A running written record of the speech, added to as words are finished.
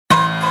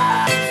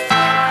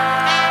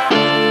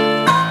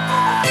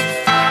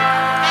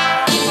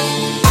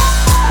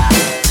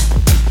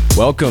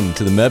Welcome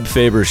to the Meb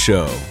Faber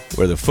Show,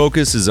 where the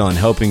focus is on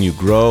helping you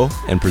grow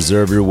and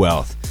preserve your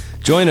wealth.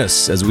 Join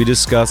us as we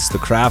discuss the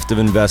craft of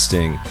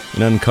investing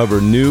and uncover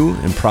new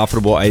and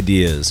profitable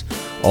ideas,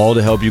 all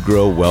to help you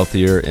grow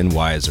wealthier and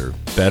wiser.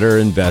 Better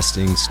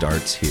investing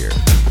starts here.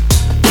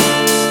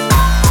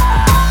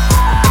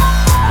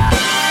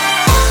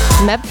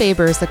 Meb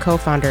Faber is the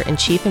co-founder and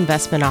chief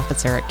investment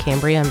officer at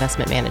Cambria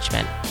Investment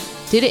Management.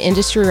 Due to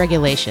industry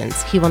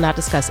regulations, he will not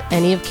discuss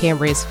any of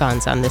Cambria's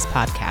funds on this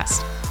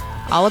podcast.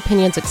 All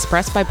opinions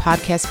expressed by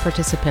podcast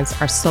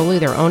participants are solely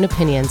their own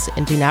opinions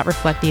and do not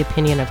reflect the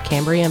opinion of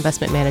Cambria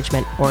Investment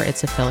Management or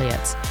its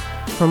affiliates.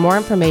 For more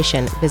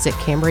information, visit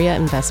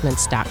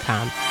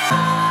CambriaInvestments.com.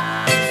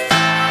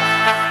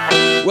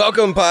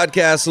 Welcome,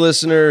 podcast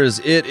listeners.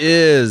 It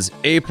is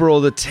April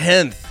the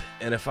 10th,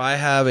 and if I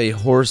have a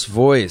hoarse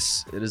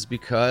voice, it is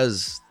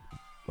because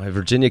my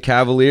Virginia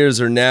Cavaliers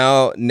are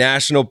now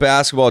national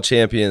basketball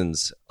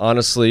champions.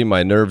 Honestly,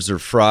 my nerves are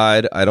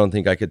fried. I don't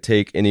think I could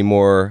take any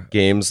more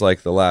games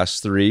like the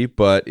last three,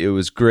 but it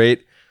was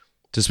great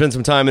to spend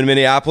some time in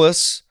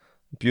Minneapolis.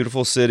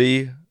 Beautiful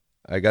city.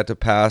 I got to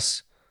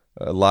pass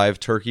a live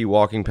turkey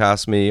walking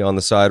past me on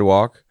the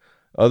sidewalk.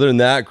 Other than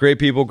that, great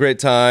people, great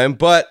time.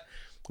 But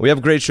we have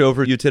a great show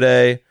for you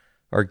today.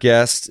 Our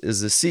guest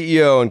is the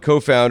CEO and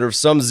co-founder of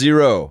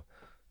SumZero,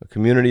 a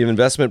community of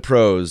investment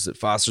pros that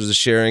fosters a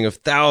sharing of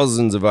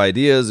thousands of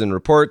ideas and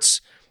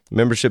reports,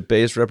 membership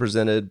base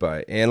represented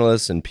by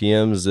analysts and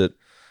PMs at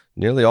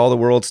nearly all the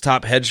world's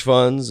top hedge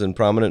funds and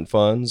prominent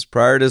funds.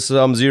 Prior to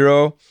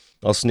SumZero,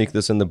 I'll sneak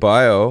this in the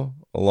bio,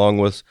 along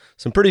with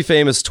some pretty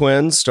famous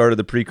twins, started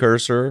the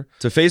precursor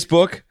to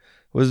Facebook,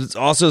 was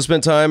also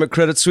spent time at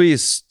Credit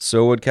Suisse,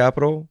 so would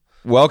Capital.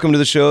 Welcome to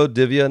the show,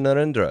 Divya and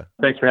Narendra.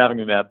 Thanks for having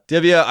me, Matt.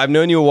 Divya, I've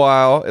known you a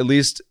while, at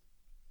least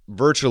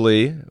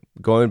virtually,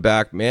 going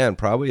back,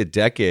 probably a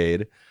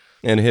decade,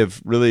 and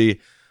have really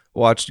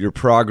watched your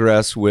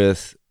progress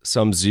with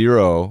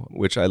SumZero,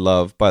 which I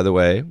love, by the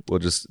way. We'll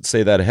just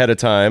say that ahead of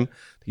time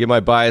to get my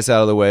bias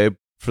out of the way.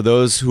 For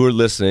those who are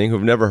listening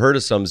who've never heard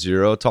of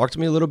SumZero, talk to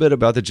me a little bit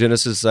about the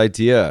genesis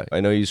idea.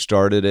 I know you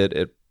started it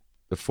at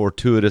the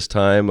fortuitous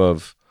time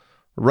of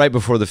right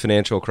before the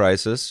financial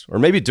crisis, or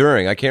maybe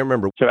during, I can't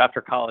remember. So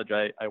after college,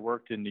 I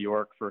worked in New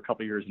York for a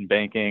couple of years in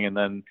banking, and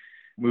then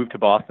moved to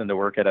Boston to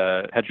work at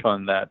a hedge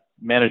fund that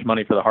managed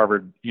money for the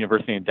Harvard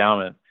University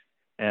Endowment.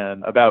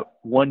 And about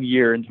 1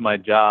 year into my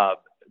job,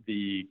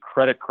 the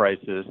credit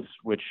crisis,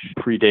 which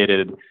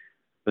predated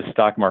the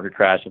stock market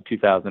crash of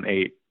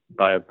 2008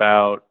 by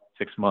about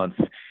 6 months,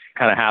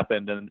 kind of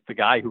happened. And the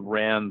guy who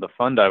ran the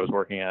fund I was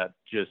working at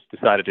just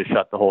decided to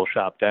shut the whole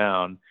shop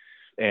down.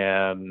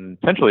 And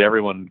essentially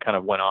everyone kind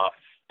of went off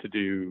to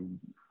do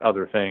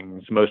other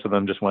things. Most of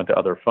them just went to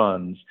other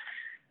funds.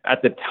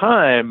 At the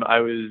time, I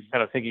was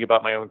kind of thinking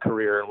about my own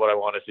career and what I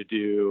wanted to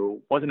do.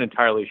 Wasn't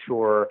entirely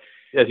sure.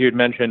 As you had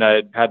mentioned,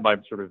 I had my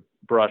sort of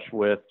brush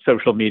with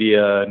social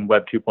media and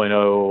Web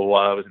 2.0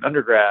 while I was an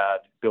undergrad,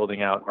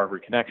 building out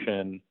Harvard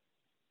Connection,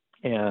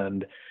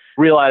 and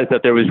realized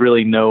that there was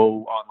really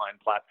no online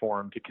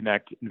platform to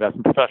connect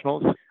investment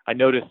professionals. I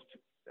noticed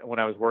when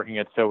I was working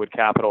at So Would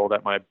Capital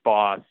that my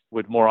boss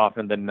would more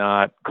often than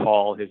not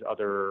call his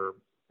other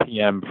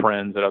PM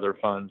friends at other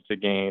funds to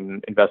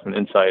gain investment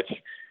insights,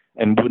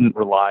 and wouldn't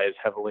rely as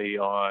heavily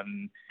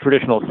on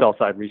traditional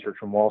sell-side research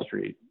from Wall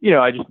Street.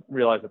 I just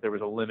realized that there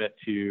was a limit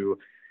to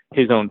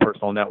his own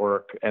personal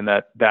network, and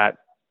that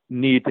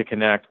need to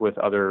connect with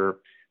other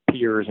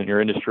peers in your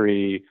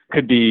industry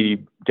could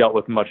be dealt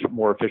with much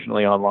more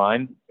efficiently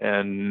online.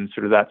 And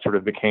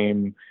that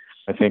became,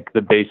 I think,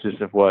 the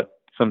basis of what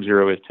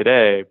SumZero is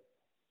today,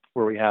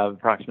 where we have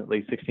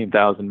approximately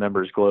 16,000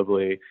 members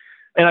globally.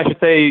 And I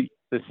should say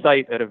the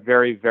site at a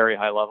very, very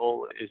high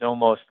level is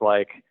almost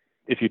like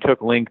if you took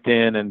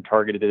LinkedIn and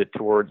targeted it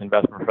towards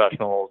investment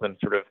professionals and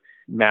sort of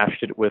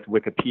mashed it with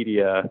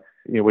Wikipedia,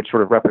 which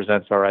sort of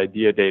represents our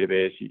idea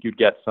database, you'd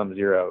get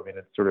SumZero. I mean,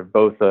 it's sort of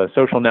both a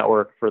social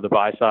network for the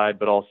buy side,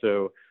 but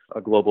also a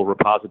global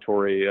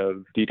repository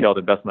of detailed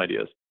investment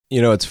ideas.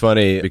 It's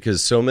funny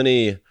because so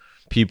many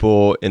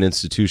people and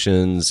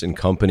institutions and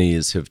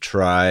companies have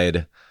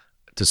tried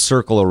to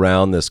circle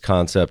around this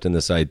concept and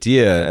this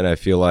idea, and I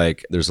feel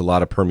like there's a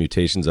lot of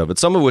permutations of it,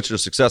 some of which are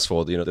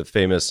successful. The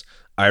famous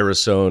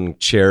Irisone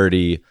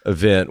charity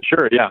event.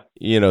 Sure,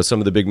 yeah. Some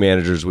of the big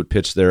managers would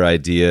pitch their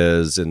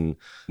ideas, and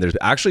there's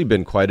actually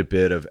been quite a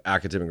bit of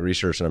academic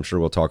research, and I'm sure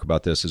we'll talk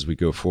about this as we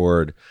go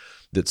forward,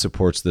 that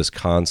supports this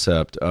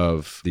concept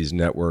of these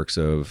networks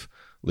of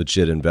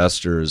legit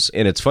investors.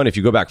 And it's funny, if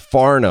you go back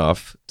far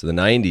enough to the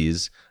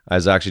 90s, I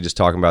was actually just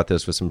talking about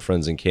this with some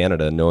friends in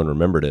Canada, and no one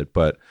remembered it,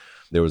 but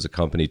there was a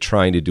company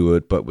trying to do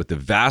it, but with the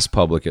vast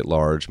public at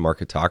large,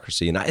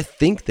 Marketocracy, and I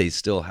think they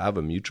still have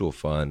a mutual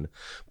fund.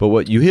 But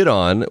what you hit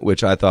on,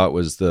 which I thought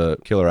was the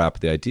killer app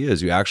of the idea,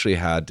 is you actually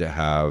had to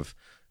have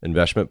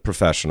investment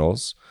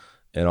professionals,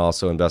 and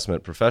also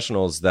investment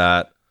professionals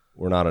that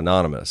were not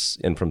anonymous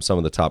and from some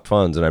of the top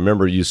funds. And I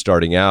remember you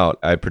starting out,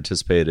 I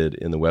participated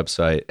in the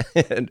website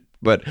and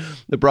But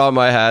the problem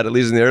I had, at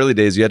least in the early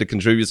days, you had to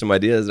contribute some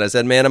ideas. And I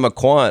said, man, I'm a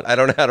quant. I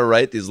don't know how to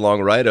write these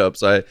long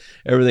write-ups.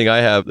 Everything I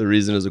have, the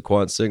reason is a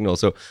quant signal.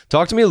 So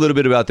talk to me a little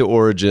bit about the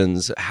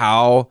origins.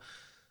 How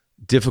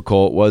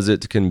difficult was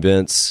it to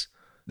convince?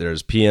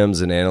 There's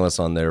PMs and analysts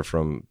on there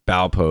from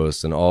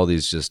Baupost and all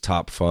these just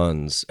top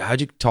funds.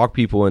 How'd you talk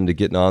people into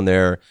getting on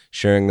there,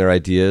 sharing their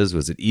ideas?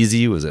 Was it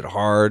easy? Was it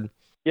hard?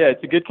 Yeah,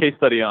 it's a good case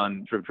study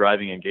on sort of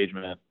driving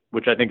engagement,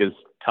 which I think is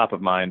top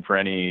of mind for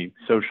any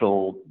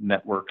social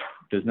network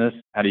business.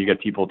 How do you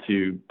get people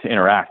to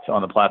interact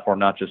on the platform,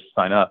 not just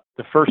sign up?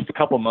 The first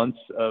couple months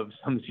of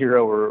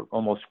SumZero were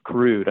almost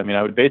crude. I mean,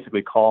 I would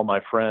basically call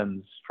my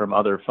friends from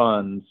other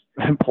funds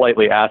and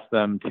politely ask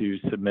them to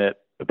submit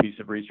a piece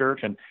of research.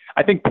 And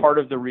I think part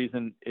of the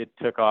reason it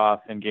took off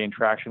and gained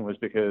traction was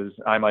because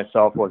I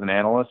myself was an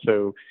analyst.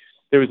 So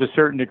there was a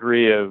certain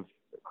degree of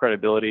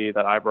credibility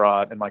that I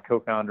brought, and my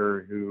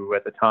co-founder, who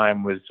at the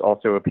time was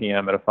also a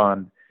PM at a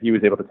fund, he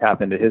was able to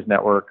tap into his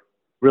network,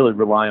 really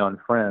rely on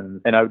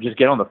friends. And I would just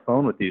get on the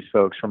phone with these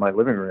folks from my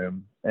living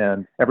room.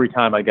 And every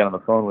time I get on the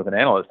phone with an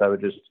analyst, I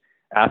would just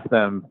ask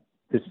them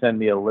to send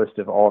me a list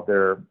of all of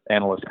their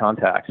analyst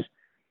contacts.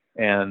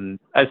 And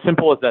as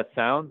simple as that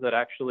sounds, that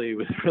actually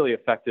was really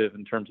effective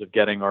in terms of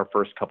getting our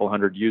first couple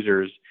hundred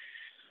users.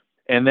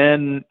 And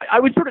then I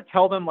would sort of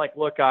tell them, like,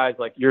 look, guys,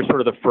 like, you're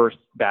sort of the first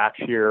batch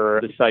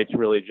here. The site's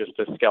really just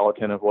a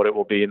skeleton of what it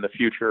will be in the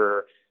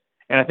future.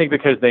 And I think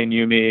because they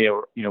knew me,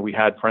 or, we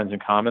had friends in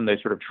common, they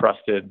sort of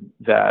trusted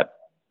that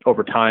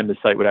over time the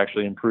site would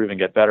actually improve and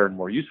get better and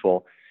more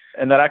useful.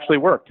 And that actually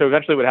worked. So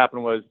eventually what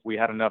happened was we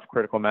had enough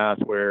critical mass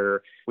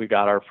where we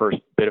got our first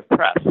bit of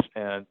press,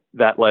 and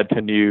that led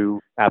to new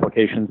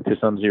applications to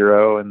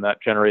SumZero, and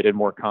that generated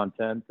more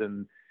content.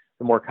 And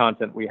the more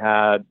content we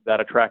had, that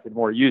attracted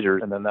more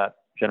users, and then that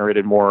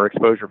generated more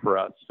exposure for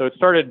us. So it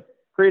started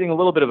creating a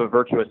little bit of a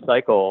virtuous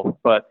cycle.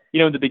 But,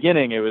 in the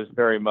beginning, it was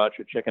very much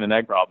a chicken and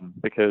egg problem,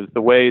 because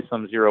the way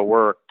SumZero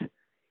worked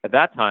at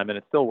that time, and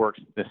it still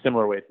works in a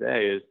similar way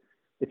today, is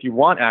if you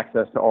want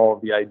access to all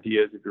of the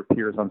ideas of your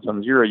peers on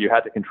SumZero, you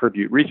had to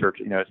contribute research,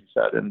 as you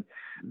said. And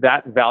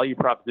that value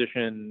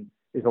proposition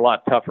is a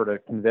lot tougher to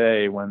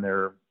convey when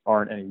there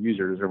aren't any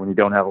users or when you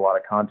don't have a lot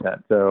of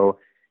content. So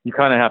you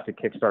kind of have to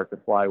kickstart the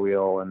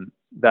flywheel, and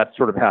that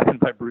sort of happened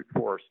by brute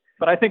force.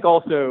 But I think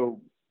also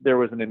there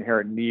was an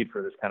inherent need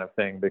for this kind of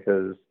thing,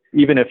 because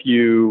even if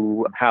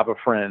you have a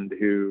friend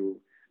who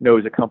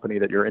knows a company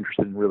that you're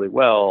interested in really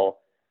well,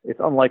 it's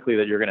unlikely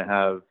that you're going to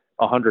have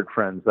 100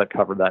 friends that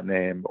cover that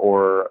name,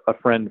 or a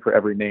friend for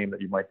every name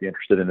that you might be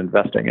interested in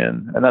investing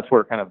in. And that's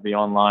where kind of the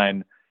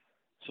online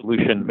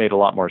solution made a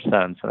lot more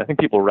sense. And I think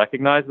people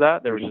recognize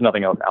that there was just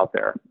nothing else out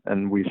there.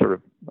 And we sort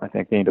of, I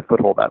think, gained a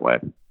foothold that way.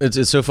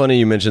 It's so funny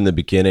you mentioned the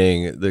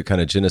beginning, the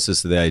kind of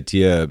genesis of the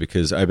idea,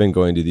 because I've been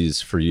going to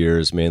these for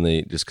years,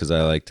 mainly just because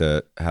I like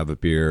to have a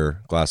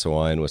beer, glass of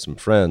wine with some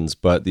friends.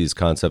 But these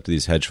concept of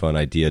these hedge fund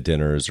idea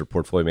dinners or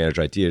portfolio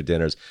manager idea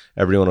dinners,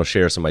 everyone will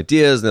share some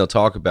ideas and they'll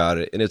talk about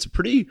it. And it's a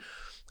pretty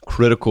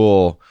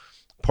critical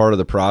part of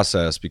the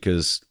process,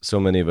 because so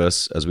many of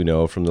us, as we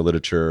know from the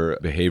literature,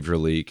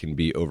 behaviorally can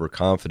be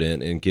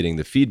overconfident, and getting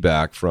the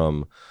feedback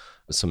from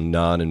some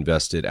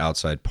non-invested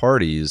outside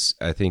parties,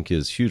 I think,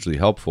 is hugely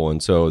helpful.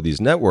 And so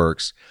these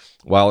networks,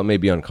 while it may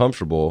be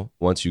uncomfortable,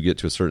 once you get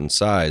to a certain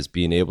size,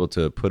 being able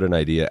to put an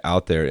idea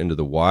out there into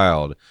the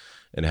wild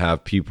and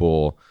have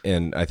people,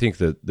 and I think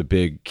that the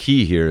big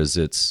key here is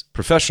it's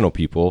professional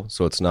people.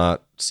 So it's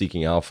not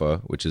Seeking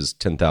Alpha, which is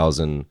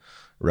 10,000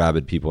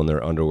 rabid people in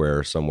their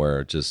underwear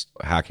somewhere just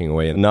hacking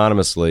away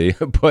anonymously.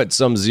 But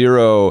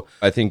SumZero,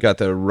 I think, got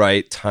the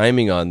right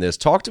timing on this.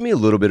 Talk to me a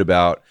little bit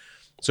about,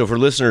 so for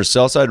listeners,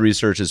 sell-side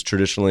research is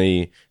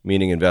traditionally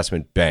meaning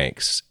investment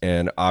banks.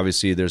 And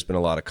obviously there's been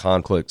a lot of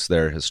conflicts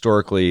there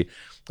historically.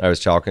 I was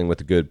talking with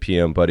a good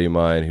PM buddy of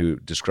mine who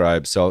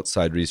described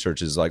sell-side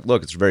research as like,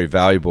 look, it's very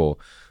valuable,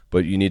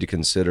 but you need to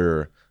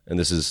consider, and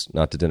this is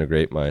not to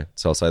denigrate my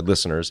sell-side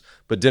listeners,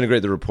 but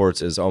denigrate the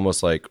reports as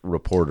almost like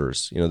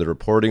reporters. They're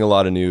reporting a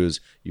lot of news.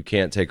 You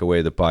can't take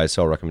away the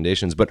buy-sell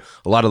recommendations, but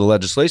a lot of the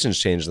legislation's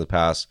changed in the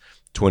past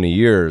 20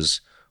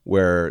 years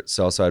where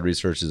sell-side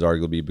research has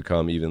arguably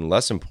become even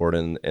less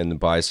important, and the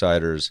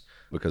buy-siders,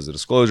 because of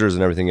disclosures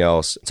and everything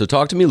else. So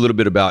talk to me a little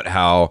bit about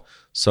how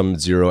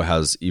SumZero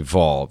has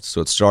evolved.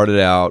 So it started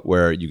out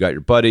where you got your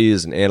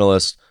buddies and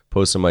analysts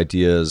post some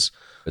ideas.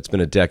 It's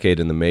been a decade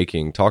in the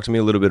making. Talk to me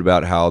a little bit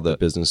about how the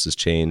business has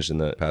changed in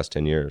the past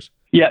 10 years.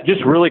 Yeah,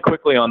 just really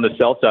quickly on the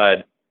sell side,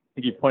 I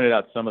think you pointed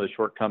out some of the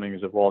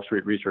shortcomings of Wall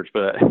Street research,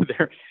 but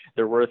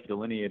they're worth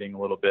delineating a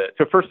little bit.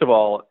 So first of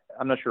all,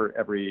 I'm not sure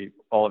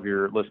all of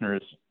your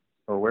listeners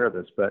are aware of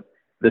this, but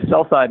the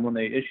sell side, when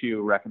they issue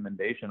a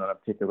recommendation on a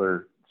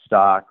particular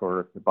stock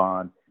or the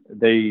bond,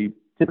 they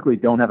typically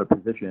don't have a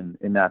position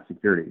in that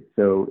security.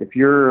 So if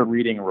you're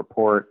reading a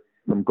report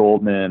from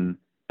Goldman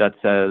that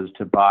says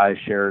to buy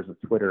shares of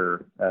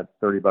Twitter at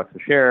 $30 a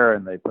share,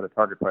 and they put a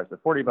target price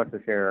of $40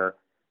 a share,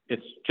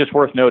 it's just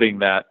worth noting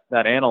that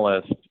that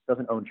analyst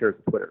doesn't own shares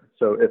of Twitter.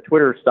 So if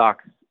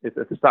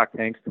the stock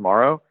tanks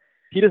tomorrow,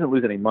 he doesn't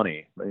lose any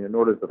money,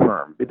 nor does the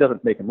firm. It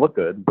doesn't make him look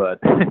good, but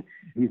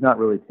he's not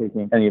really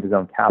taking any of his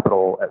own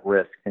capital at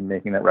risk in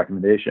making that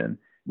recommendation.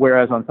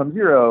 Whereas on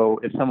SumZero,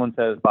 if someone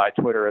says buy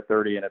Twitter at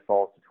 30 and it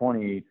falls to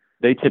 20,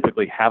 they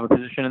typically have a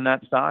position in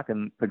that stock.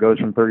 And if it goes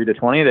from 30 to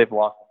 20, they've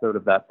lost a third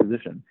of that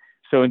position.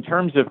 So in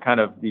terms of kind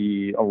of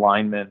the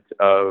alignment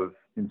of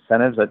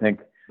incentives, I think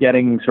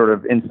getting sort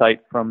of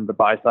insight from the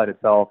buy side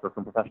itself or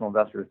from professional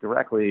investors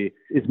directly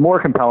is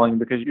more compelling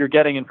because you're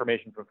getting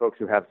information from folks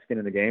who have skin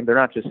in the game. They're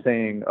not just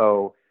saying,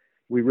 oh,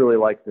 we really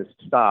like this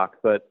stock,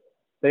 but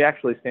they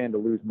actually stand to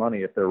lose money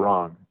if they're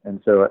wrong. And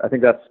so I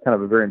think that's kind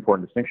of a very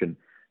important distinction.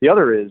 The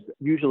other is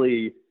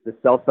usually the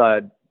sell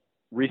side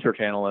research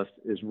analyst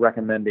is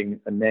recommending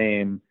a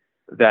name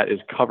that is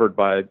covered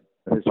by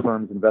his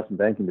firm's investment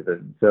banking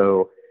division.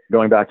 So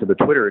going back to the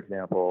Twitter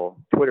example,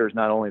 Twitter is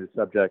not only the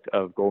subject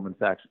of Goldman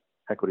Sachs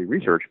equity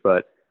research,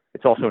 but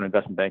it's also an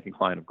investment banking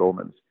client of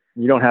Goldman's.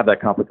 You don't have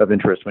that conflict of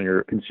interest when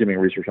you're consuming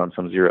research on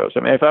SumZero's. I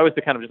mean, if I was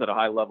to kind of just at a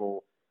high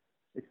level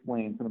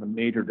explain some of the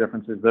major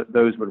differences, that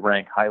those would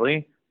rank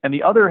highly. And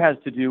the other has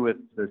to do with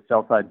the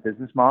sell-side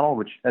business model,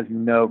 which, as you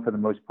know, for the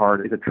most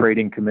part, is a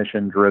trading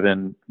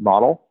commission-driven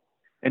model.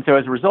 And so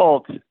as a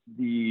result,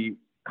 the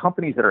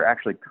companies that are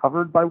actually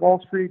covered by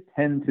Wall Street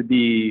tend to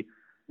be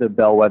the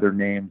bellwether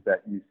names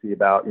that you see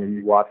about,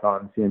 you watch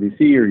on CNBC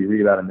or you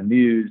read about in the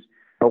news.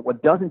 But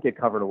what doesn't get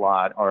covered a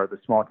lot are the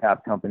small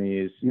cap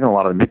companies, a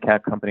lot of the mid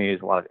cap companies,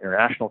 a lot of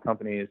international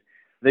companies.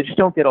 They just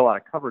don't get a lot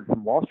of coverage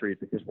from Wall Street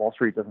because Wall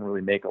Street doesn't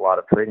really make a lot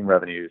of trading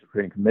revenues,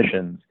 trading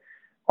commissions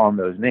on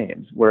those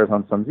names. Whereas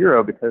on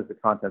SumZero, because the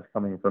content's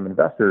coming from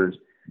investors,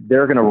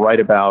 they're going to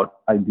write about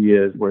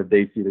ideas where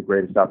they see the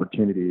greatest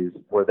opportunities,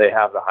 where they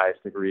have the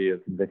highest degree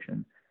of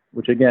conviction,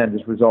 which again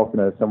just results in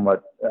a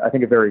somewhat, I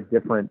think, a very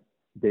different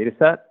data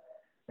set,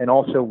 and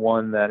also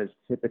one that is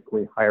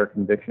typically higher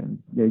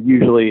conviction.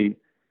 Usually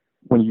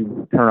when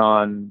you turn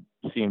on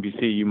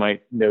CNBC, you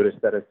might notice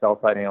that a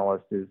sell-side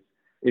analyst is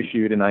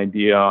issued an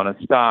idea on a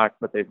stock,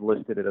 but they've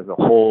listed it as a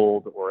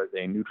hold or as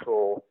a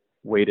neutral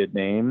weighted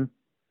name.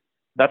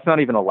 That's not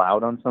even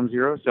allowed on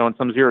SumZero. So on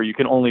SumZero, you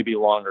can only be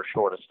long or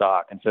short a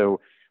stock. And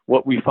so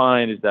what we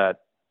find is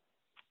that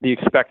the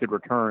expected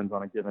returns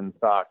on a given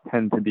stock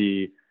tend to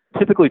be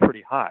typically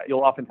pretty high. You'll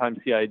oftentimes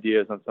see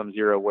ideas on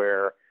SumZero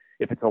where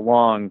if it's a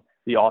long,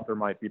 the author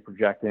might be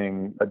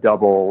projecting a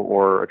double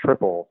or a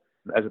triple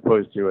as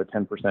opposed to a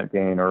 10%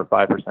 gain or a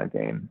 5%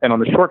 gain. And on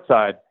the short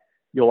side,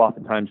 you'll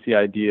oftentimes see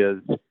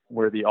ideas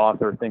where the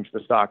author thinks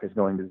the stock is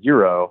going to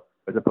zero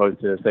as opposed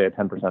to, say, a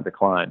 10%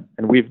 decline.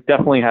 And we've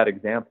definitely had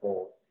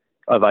examples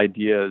of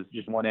ideas,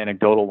 just one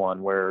anecdotal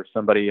one, where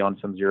somebody on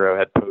SumZero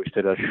had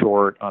posted a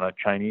short on a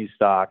Chinese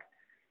stock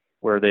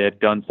where they had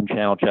done some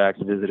channel checks,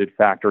 visited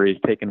factories,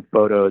 taken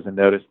photos, and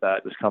noticed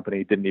that this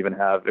company didn't even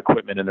have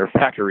equipment in their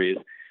factories.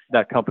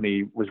 That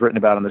company was written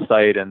about on the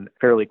site and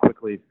fairly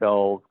quickly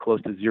fell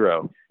close to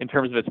zero in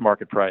terms of its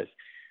market price.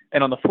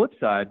 And on the flip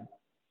side,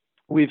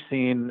 we've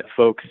seen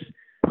folks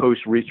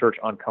post research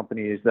on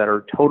companies that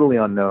are totally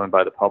unknown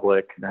by the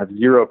public and have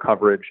zero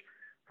coverage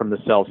from the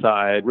sell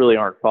side, really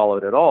aren't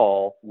followed at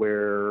all,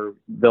 where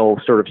they'll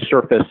sort of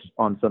surface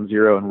on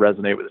SumZero and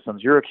resonate with the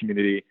SumZero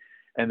community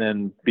and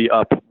then be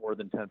up more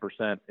than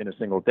 10% in a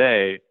single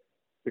day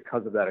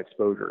because of that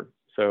exposure.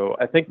 So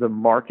I think the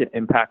market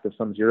impact of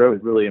SumZero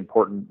is really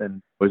important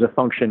and was a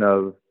function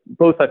of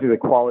both, I think, the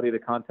quality of the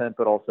content,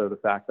 but also the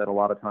fact that a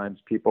lot of times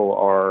people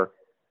are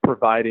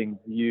providing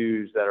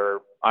views that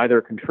are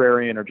either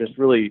contrarian or just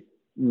really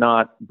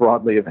not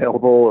broadly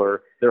available,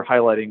 or they're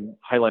highlighting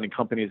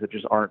companies that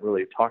just aren't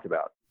really talked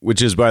about.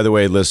 Which is, by the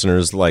way,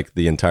 listeners, like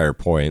the entire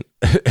point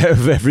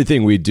of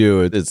everything we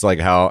do. It's like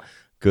how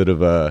good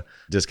of a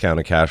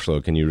discounted cash flow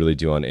can you really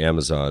do on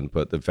Amazon,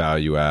 but the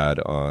value add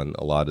on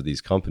a lot of these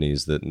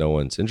companies that no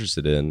one's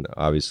interested in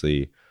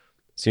obviously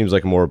seems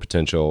like more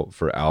potential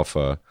for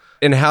alpha.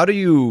 And how do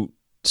you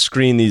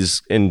screen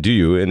these, and do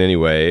you in any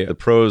way, the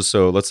pros?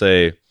 So let's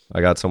say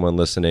I got someone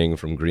listening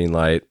from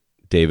Greenlight.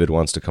 David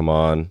wants to come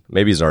on.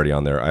 Maybe he's already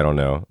on there. I don't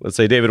know. Let's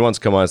say David wants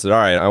to come on and said, all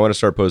right, I want to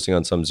start posting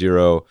on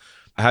SumZero.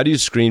 How do you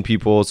screen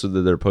people so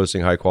that they're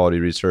posting high quality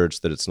research,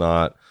 that it's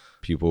not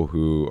people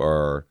who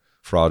are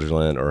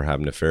fraudulent or have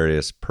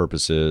nefarious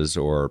purposes,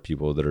 or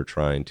people that are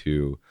trying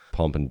to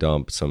pump and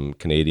dump some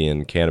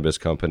Canadian cannabis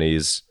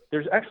companies?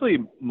 There's actually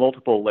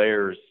multiple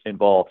layers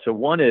involved. So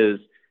one is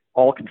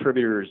all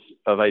contributors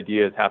of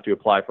ideas have to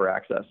apply for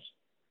access.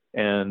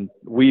 And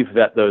we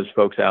vet those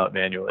folks out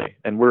manually.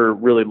 And we're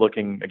really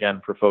looking,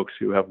 again, for folks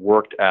who have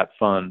worked at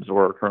funds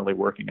or are currently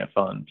working at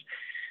funds.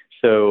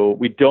 So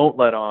we don't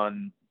let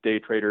on day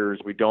traders.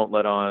 We don't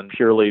let on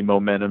purely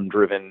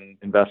momentum-driven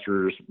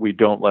investors. We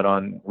don't let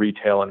on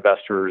retail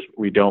investors.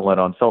 We don't let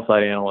on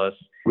sell-side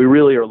analysts. We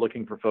really are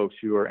looking for folks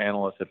who are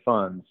analysts at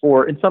funds.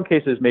 Or in some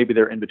cases, maybe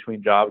they're in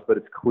between jobs, but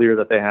it's clear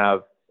that they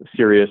have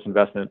serious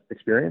investment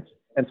experience.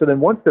 And so then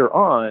once they're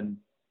on,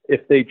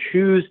 if they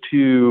choose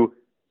to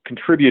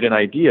contribute an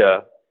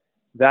idea,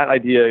 that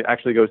idea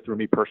actually goes through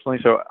me personally.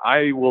 So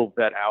I will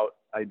vet out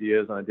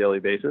ideas on a daily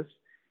basis.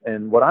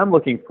 And what I'm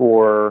looking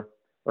for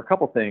are a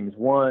couple things.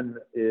 One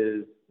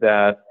is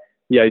that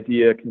the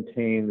idea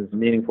contains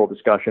meaningful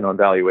discussion on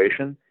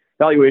valuation.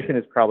 Valuation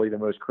is probably the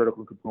most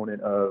critical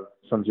component of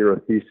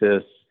SumZero's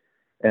thesis,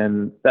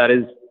 and that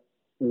is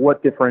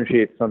what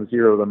differentiates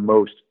SumZero the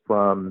most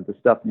from the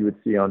stuff you would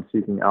see on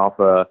Seeking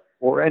Alpha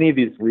or any of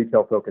these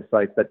retail-focused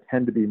sites that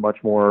tend to be much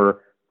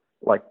more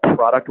like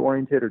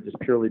product-oriented or just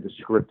purely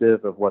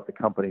descriptive of what the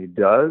company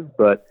does.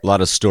 But a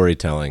lot of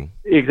storytelling.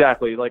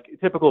 Exactly. Like a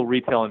typical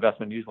retail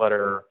investment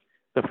newsletter,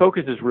 the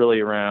focus is really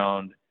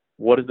around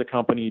what does the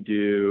company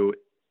do?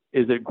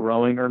 Is it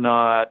growing or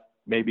not?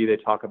 Maybe they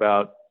talk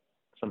about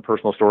some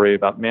personal story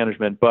about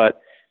management,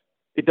 but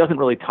it doesn't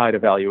really tie to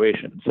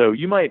valuation. So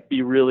you might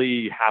be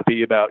really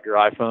happy about your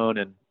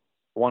iPhone and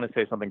want to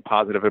say something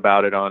positive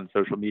about it on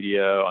social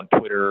media, on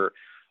Twitter,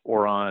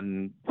 or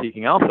on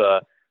Seeking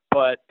Alpha.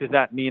 But does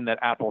that mean that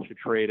Apple should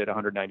trade at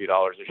 $190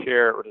 a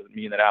share, or does it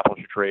mean that Apple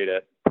should trade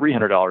at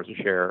 $300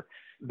 a share?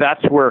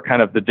 That's where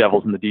kind of the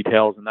devil's in the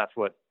details, and that's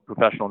what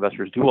professional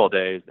investors do all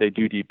day. Is they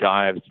do deep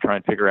dives to try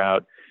and figure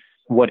out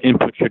what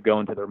input should go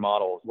into their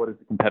models. What does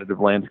the competitive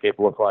landscape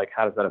look like?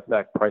 How does that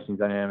affect pricing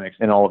dynamics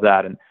and all of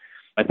that? And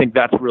I think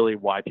that's really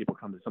why people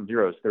come to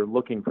SumZero's. They're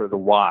looking for the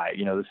why,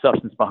 the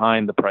substance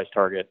behind the price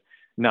target,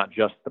 not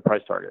just the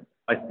price target.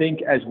 I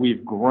think as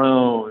we've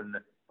grown,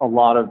 a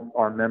lot of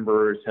our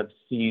members have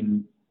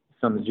seen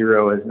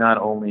SumZero as not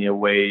only a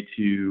way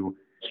to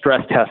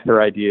stress test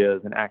their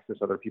ideas and access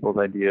other people's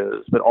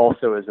ideas, but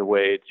also as a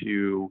way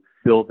to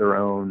build their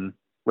own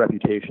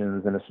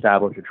reputations and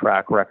establish a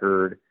track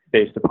record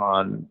based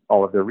upon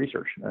all of their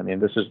research. I mean,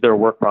 this is their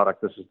work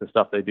product. This is the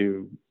stuff they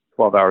do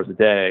 12 hours a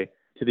day.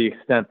 To the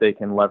extent they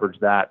can leverage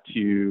that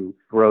to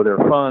grow their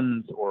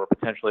funds or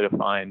potentially to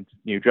find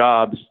new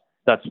jobs,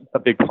 that's a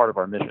big part of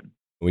our mission.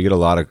 We get a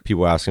lot of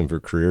people asking for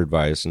career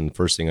advice. And the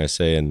first thing I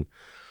say, and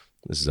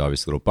this is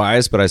obviously a little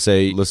biased, but I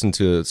say, listen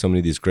to so many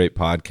of these great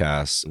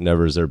podcasts.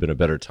 Never has there been a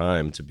better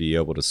time to be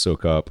able to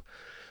soak up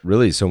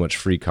really so much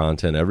free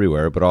content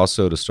everywhere, but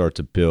also to start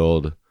to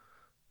build,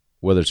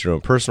 whether it's your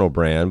own personal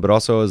brand, but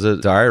also as a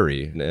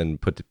diary and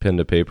put the pen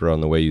to paper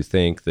on the way you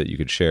think that you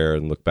could share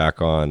and look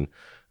back on.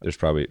 There's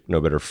probably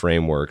no better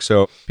framework.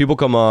 So people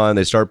come on,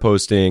 they start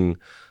posting.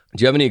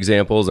 Do you have any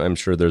examples? I'm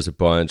sure there's a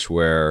bunch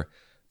where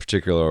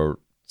particular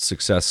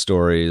success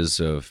stories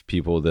of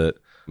people that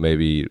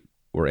maybe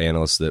were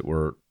analysts that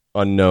were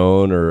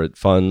unknown or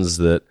funds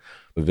that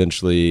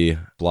eventually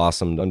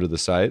blossomed under the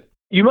site.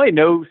 You might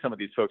know some of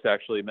these folks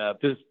actually,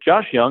 Matt. Does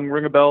Josh Young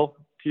ring a bell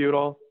to you at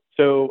all?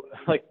 So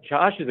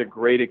Josh is a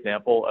great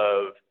example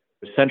of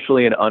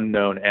essentially an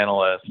unknown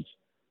analyst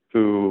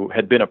who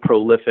had been a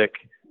prolific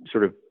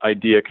sort of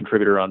idea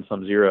contributor on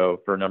SumZero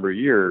for a number of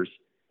years.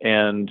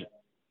 And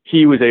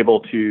he was able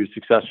to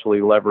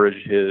successfully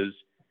leverage his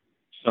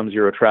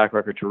SumZero track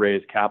record to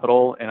raise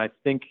capital. And I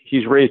think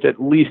he's raised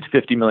at least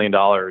 $50 million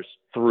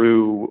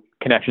through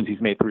connections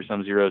he's made through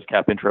SumZero's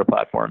Cap Intro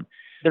platform.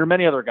 There are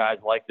many other guys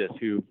like this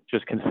who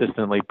just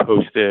consistently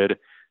posted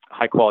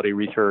high quality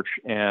research,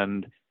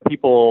 and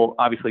people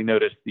obviously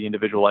notice the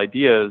individual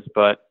ideas,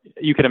 but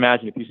you can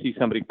imagine if you see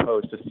somebody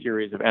post a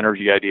series of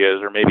energy ideas,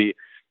 or maybe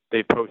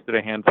they posted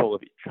a handful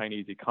of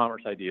Chinese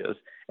e-commerce ideas,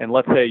 and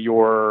let's say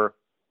you're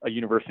a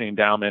university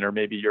endowment, or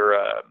maybe you're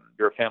a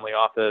family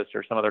office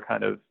or some other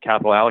kind of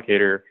capital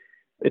allocator,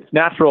 it's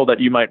natural that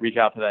you might reach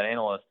out to that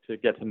analyst to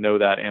get to know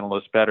that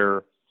analyst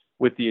better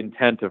with the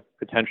intent of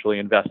potentially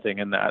investing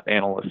in that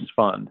analyst's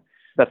fund.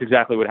 That's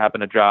exactly what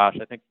happened to Josh.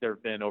 I think there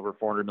have been over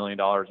 $400 million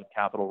of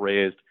capital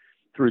raised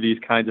through these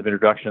kinds of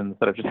introductions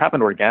that have just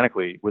happened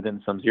organically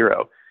within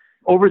SumZero.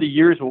 Over the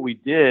years, what we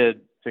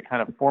did to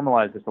kind of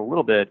formalize this a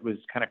little bit was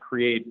kind of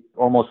create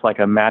almost like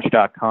a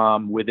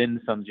Match.com within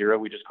SumZero.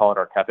 We just call it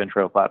our Cap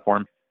Intro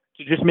platform,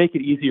 to just make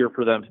it easier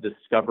for them to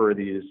discover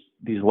these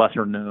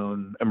lesser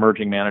known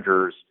emerging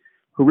managers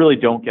who really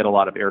don't get a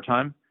lot of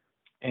airtime,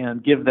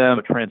 and give them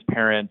a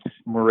transparent,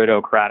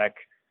 meritocratic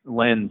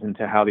lens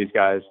into how these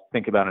guys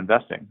think about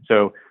investing.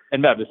 So,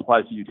 and Matt, this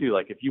applies to you too.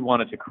 Like if you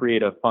wanted to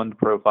create a fund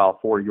profile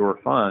for your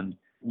fund,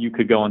 you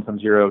could go on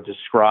SumZero,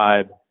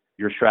 describe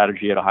your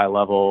strategy at a high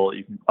level.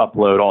 You can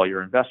upload all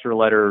your investor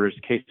letters,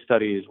 case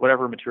studies,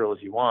 whatever materials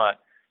you want,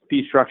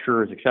 fee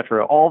structures, et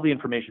cetera, all the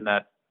information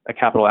that a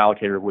capital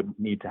allocator would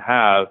need to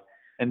have.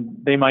 And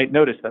they might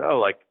notice that, oh,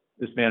 like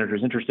this manager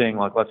is interesting.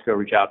 Like, let's go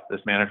reach out to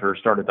this manager,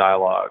 start a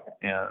dialogue,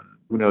 and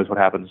who knows what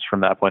happens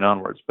from that point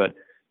onwards. But,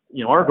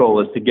 our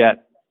goal is to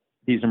get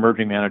these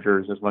emerging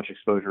managers as much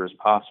exposure as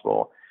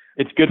possible.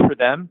 It's good for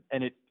them,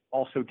 and it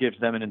also gives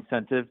them an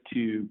incentive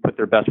to put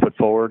their best foot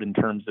forward in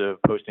terms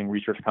of posting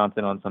research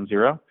content on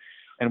SumZero.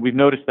 And we've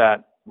noticed that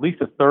at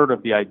least a third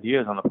of the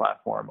ideas on the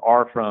platform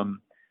are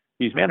from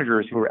these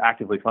managers who are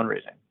actively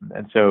fundraising.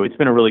 And so it's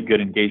been a really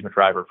good engagement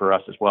driver for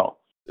us as well.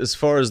 As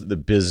far as the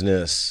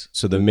business,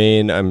 so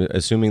I'm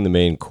assuming the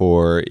main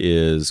core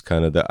is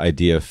kind of the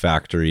idea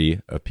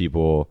factory of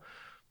people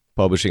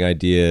publishing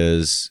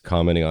ideas,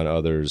 commenting on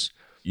others.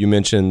 You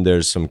mentioned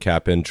there's some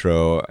Cap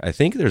Intro. I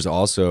think there's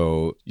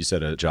also, you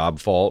said a Job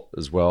Vault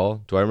as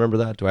well. Do I remember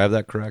that? Do I have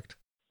that correct?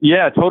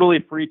 Yeah,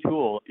 totally free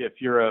tool. If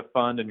you're a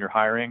fund and you're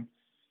hiring,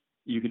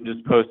 You can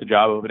just post a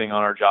job opening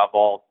on our job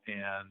vault,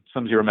 and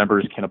SumZero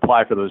members can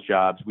apply for those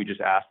jobs. We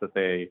just ask that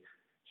they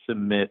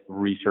submit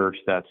research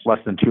that's less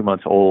than 2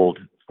 months old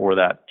for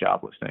that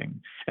job listing.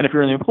 And if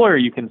you're an employer,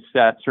 you can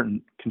set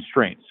certain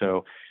constraints.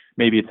 So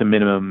maybe it's a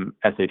minimum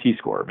SAT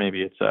score.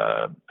 Maybe it's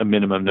a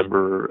minimum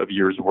number of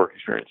years of work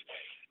experience.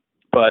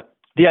 But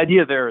the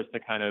idea there is to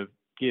kind of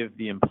give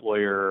the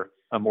employer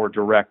a more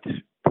direct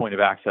point of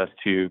access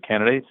to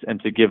candidates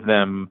and to give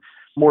them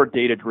more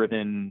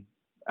data-driven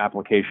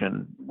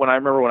application. I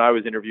remember when I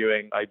was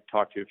interviewing, I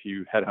talked to a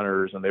few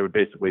headhunters and they would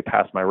basically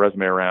pass my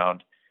resume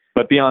around.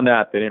 But beyond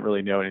that, they didn't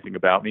really know anything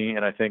about me.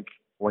 And I think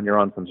when you're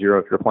on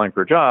SumZero, if you're applying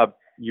for a job,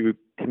 you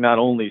can not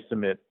only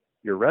submit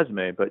your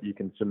resume, but you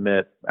can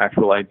submit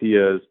actual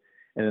ideas.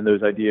 And then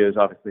those ideas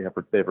obviously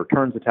they have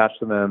returns attached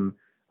to them.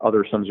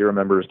 Other SumZero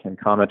members can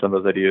comment on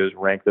those ideas,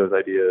 rank those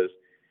ideas.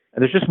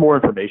 And there's just more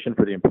information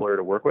for the employer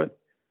to work with.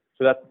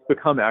 So that's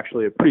become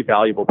actually a pretty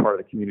valuable part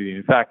of the community.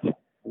 In fact,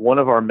 one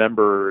of our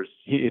members,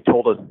 he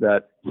told us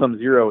that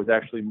SumZero is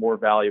actually more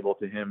valuable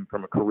to him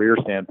from a career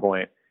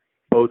standpoint,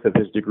 both of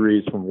his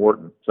degrees from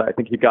Wharton. So I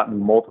think he'd gotten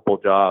multiple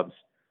jobs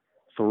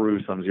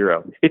through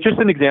SumZero. It's just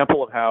an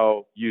example of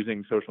how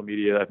using social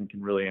media, I think,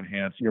 can really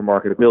enhance your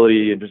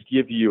marketability and just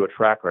give you a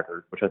track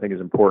record, which I think is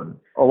important.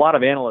 A lot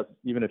of analysts,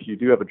 even if you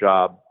do have a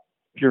job,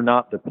 if you're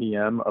not the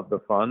PM of the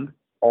fund,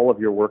 all of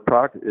your work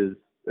product is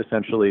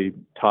essentially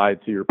tied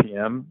to your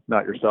PM,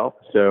 not yourself.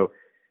 So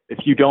if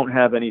you don't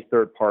have any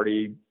third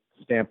party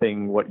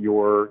stamping what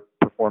your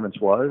performance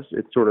was,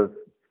 it's sort of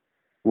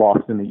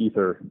lost in the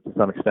ether to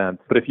some extent.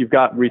 But if you've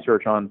got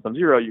research on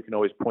SumZero, you can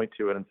always point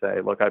to it and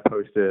say, look, I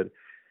posted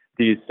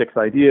these 6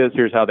 ideas.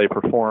 Here's how they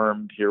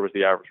performed. Here was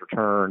the average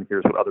return.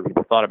 Here's what other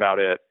people thought about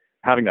it.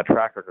 Having that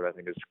track record, I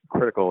think, is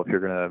critical if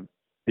you're going to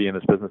be in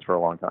this business for a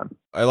long time.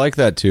 I like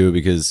that too,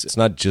 because it's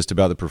not just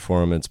about the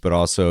performance, but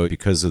also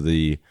because of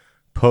the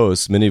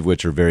posts, many of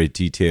which are very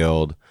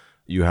detailed.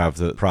 You have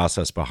the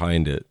process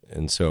behind it.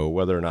 And so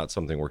whether or not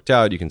something worked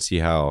out, you can see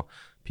how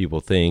people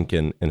think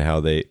and how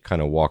they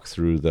kind of walk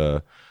through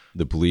the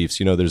beliefs.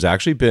 There's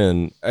actually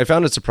been, I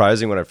found it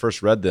surprising when I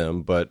first read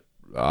them, but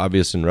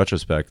obvious in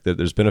retrospect, that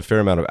there's been a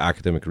fair amount of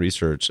academic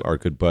research. Our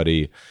good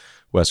buddy,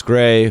 Wes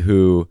Gray,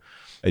 who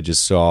I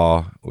just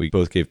saw, we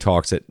both gave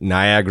talks at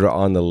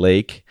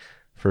Niagara-on-the-Lake,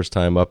 first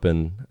time up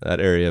in that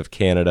area of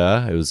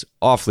Canada. It was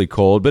awfully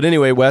cold. But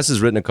anyway, Wes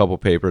has written a couple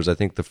papers. I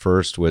think the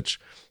first, which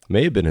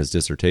may have been his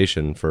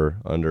dissertation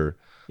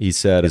he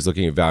said he's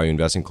looking at Value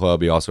Investing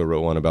Club. He also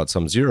wrote one about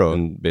SumZero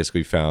and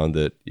basically found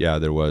that,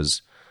 there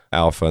was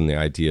alpha in the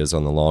ideas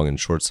on the long and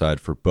short side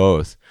for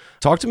both.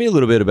 Talk to me a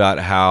little bit about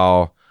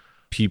how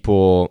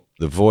people,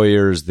 the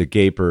voyeurs, the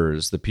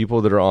gapers, the people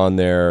that are on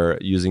there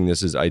using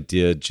this as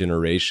idea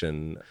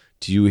generation,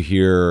 do you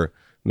hear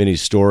many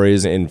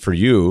stories? And for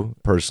you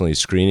personally,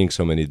 screening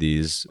so many of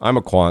these, I'm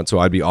a quant, so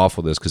I'd be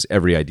awful at this because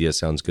every idea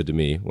sounds good to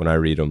me when I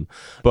read them.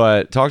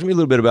 But talk to me a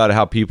little bit about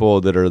how people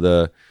that are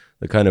the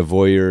kind of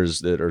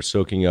voyeurs that are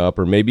soaking up,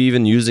 or maybe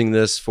even using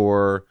this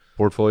for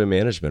portfolio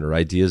management or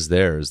ideas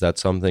there. Is that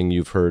something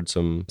you've heard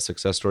some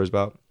success stories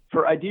about?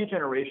 For idea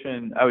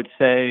generation, I would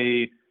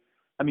say,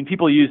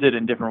 people use it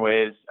in different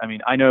ways.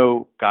 I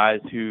know guys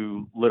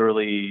who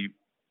literally,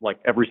 like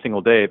every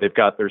single day, they've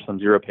got their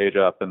SumZero page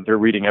up and they're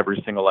reading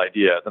every single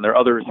idea. And there are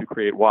others who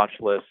create watch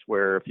lists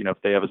where, if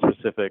they have a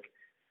specific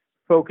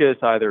focus,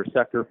 either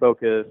sector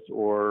focus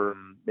or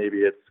maybe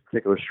it's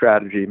particular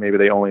strategy, maybe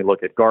they only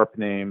look at GARP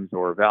names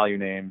or value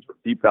names or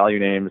deep value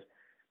names,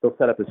 they'll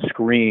set up a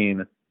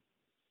screen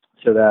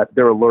so that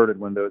they're alerted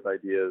when those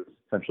ideas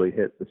essentially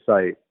hit the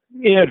site.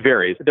 Yeah, it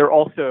varies. There are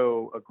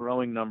also a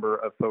growing number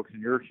of folks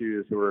in your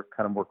shoes who are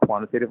kind of more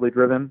quantitatively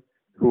driven,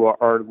 who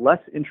are less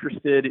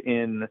interested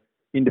in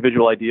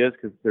individual ideas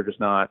because they're just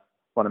not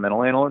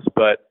fundamental analysts,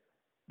 but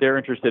they're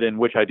interested in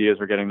which ideas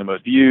are getting the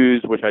most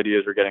views, which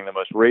ideas are getting the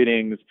most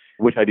ratings,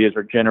 which ideas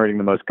are generating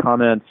the most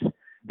comments.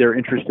 They're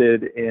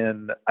interested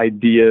in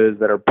ideas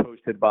that are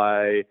posted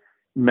by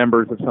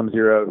members of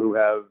SumZero who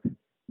have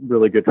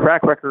really good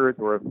track records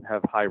or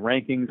have high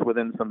rankings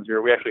within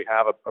SumZero. We actually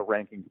have a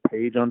rankings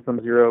page on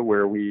SumZero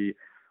where we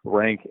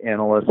rank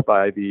analysts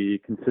by the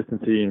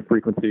consistency and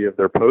frequency of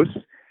their posts.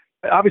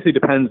 It obviously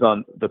depends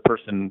on the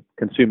person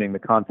consuming the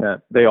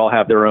content. They all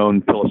have their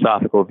own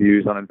philosophical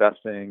views on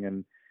investing,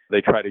 and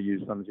they try to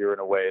use SumZero in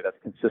a way that's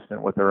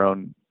consistent with their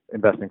own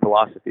investing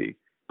philosophy.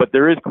 But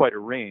there is quite a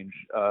range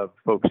of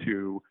folks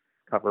who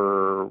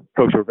are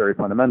very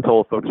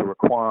fundamental, folks who are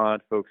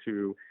quant, folks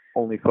who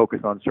only focus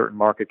on certain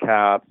market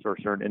caps or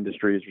certain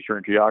industries or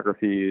certain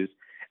geographies.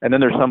 And then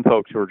there's some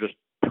folks who are just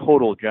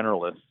total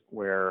generalists,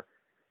 where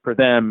for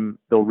them,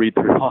 they'll read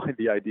through all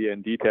the idea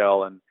in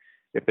detail, and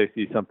if they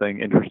see something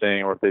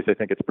interesting or if they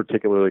think it's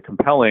particularly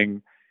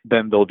compelling,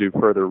 then they'll do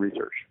further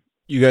research.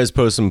 You guys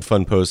post some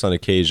fun posts on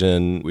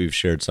occasion. We've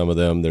shared some of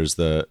them. There's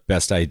the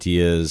best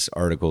ideas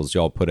articles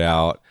y'all put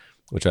out,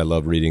 which I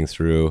love reading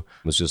through. I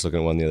was just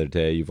looking at one the other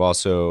day. You've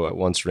also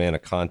once ran a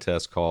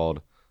contest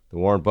called the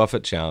Warren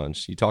Buffett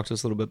Challenge. Can you talk to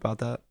us a little bit about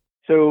that?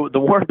 So the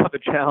Warren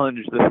Buffett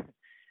Challenge,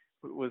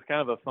 was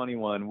kind of a funny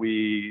one.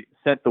 We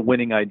sent the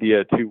winning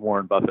idea to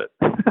Warren Buffett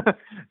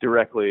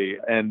directly,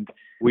 and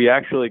we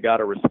actually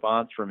got a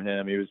response from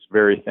him. He was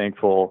very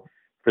thankful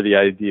for the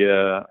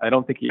idea. I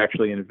don't think he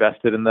actually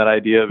invested in that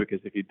idea, because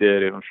if he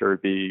did, I'm sure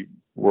it'd be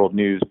world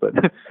news. But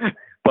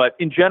but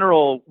in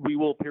general, we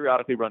will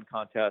periodically run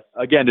contests,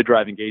 again, to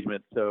drive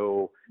engagement.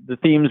 So the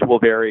themes will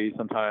vary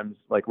sometimes.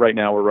 Like right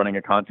now, we're running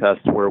a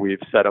contest where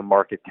we've set a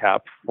market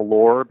cap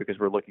floor because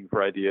we're looking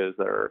for ideas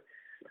that are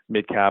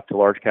mid cap to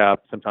large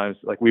cap. Sometimes,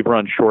 like, we've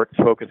run shorts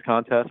focused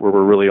contests where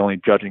we're really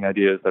only judging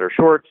ideas that are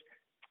short.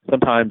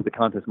 Sometimes the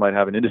contest might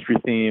have an industry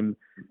theme.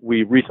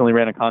 We recently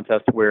ran a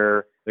contest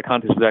where the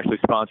contest was actually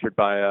sponsored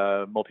by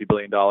a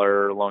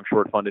multi-billion-dollar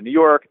long-short fund in New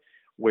York,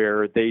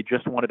 where they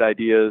just wanted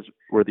ideas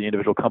where the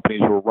individual companies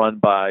were run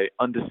by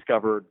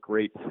undiscovered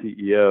great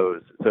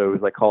CEOs. So it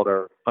was like called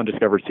our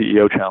Undiscovered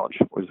CEO Challenge,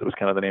 was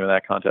kind of the name of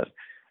that contest.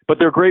 But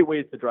there are great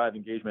ways to drive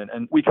engagement,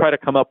 and we try to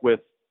come up with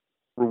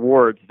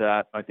rewards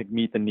that I think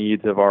meet the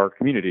needs of our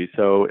community.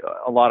 So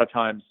a lot of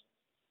times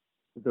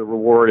the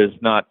reward is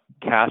not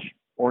cash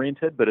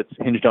oriented, but it's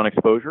hinged on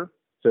exposure.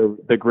 So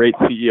the Great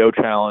CEO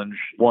Challenge,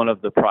 one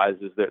of the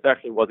prizes there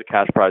actually was a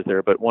cash prize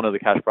there, but one of the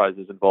cash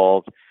prizes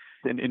involved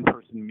an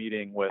in-person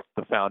meeting with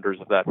the founders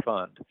of that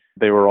fund.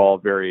 They were all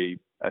very,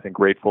 I think,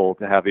 grateful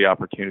to have the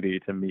opportunity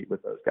to meet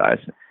with those guys.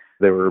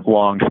 They were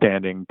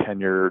long-standing,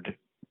 tenured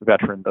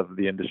veterans of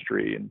the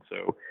industry. And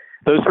so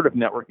those sort of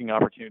networking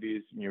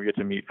opportunities, you get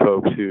to meet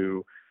folks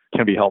who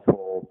can be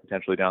helpful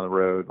potentially down the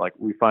road. Like,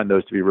 we find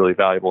those to be really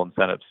valuable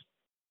incentives.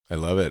 I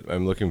love it.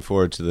 I'm looking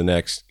forward to the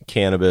next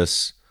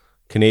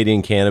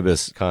Canadian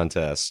cannabis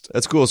contest.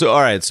 That's cool. So,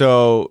 all right.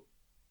 So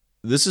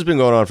this has been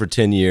going on for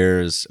 10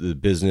 years. The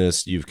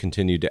business, you've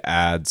continued to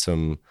add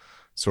some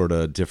sort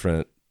of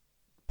different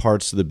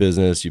parts to the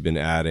business. You've been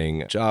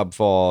adding job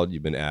vault.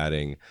 You've been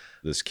adding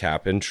this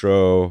cap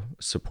intro,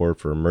 support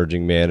for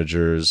emerging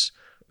managers.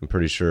 I'm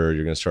pretty sure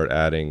you're going to start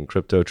adding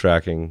crypto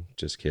tracking.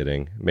 Just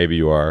kidding. Maybe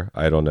you are.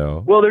 I don't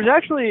know. Well, there's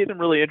actually some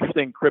really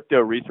interesting crypto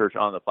research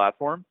on the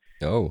platform.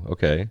 Oh,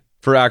 okay.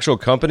 For actual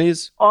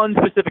companies? On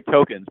specific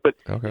tokens. But,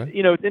 okay.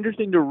 It's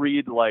interesting to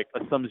read like a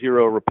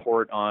SumZero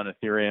report on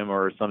Ethereum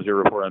or a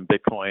SumZero report on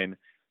Bitcoin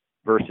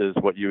versus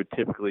what you would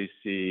typically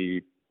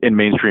see in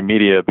mainstream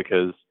media,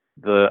 because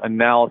the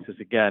analysis,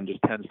 again, just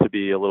tends to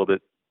be a little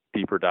bit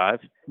deeper dive.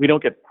 We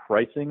don't get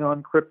pricing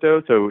on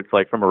crypto, so it's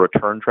like from a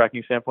return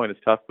tracking standpoint, it's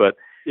tough. But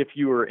if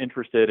you are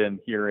interested in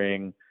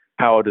hearing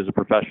how does a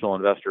professional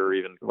investor, or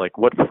even like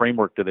what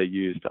framework do they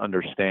use to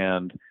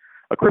understand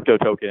a crypto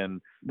token,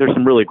 there's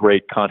some really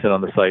great content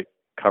on the site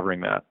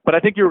covering that. But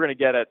I think you were going to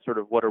get at sort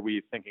of what are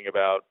we thinking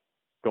about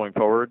going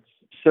forwards.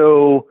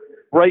 So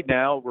right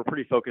now, we're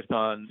pretty focused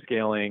on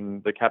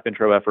scaling the cap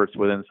intro efforts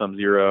within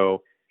SumZero.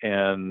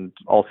 And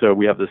also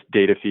we have this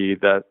data feed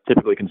that's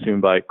typically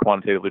consumed by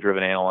quantitatively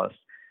driven analysts.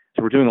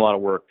 So we're doing a lot of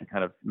work to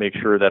kind of make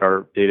sure that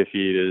our data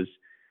feed is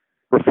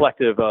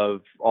reflective of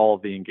all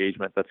of the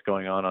engagement that's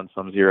going on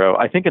SumZero.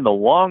 I think in the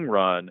long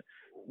run,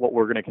 what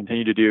we're going to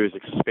continue to do is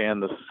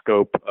expand the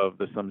scope of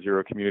the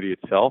SumZero community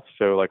itself.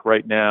 So like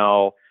right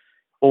now,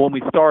 when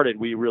we started,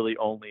 we really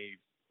only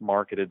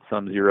marketed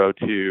SumZero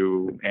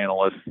to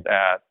analysts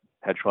at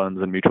hedge funds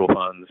and mutual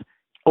funds.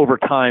 Over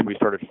time, we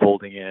started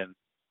folding in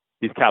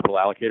these capital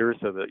allocators,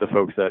 so the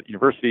folks at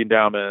university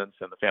endowments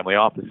and the family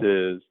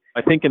offices.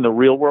 I think in the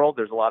real world,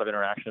 there's a lot of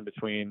interaction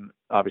between,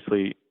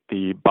 obviously,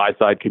 the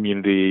buy-side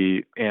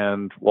community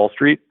and Wall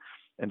Street.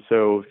 And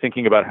so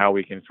thinking about how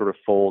we can sort of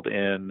fold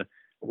in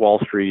Wall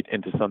Street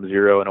into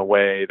SumZero in a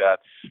way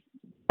that's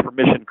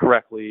permissioned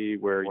correctly,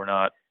 where we're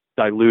not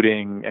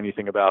diluting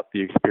anything about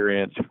the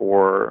experience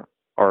for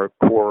our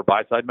core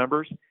buy-side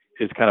members,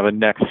 is kind of a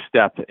next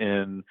step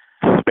in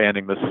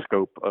expanding the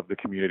scope of the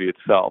community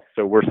itself.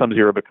 So where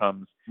SumZero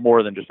becomes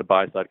more than just a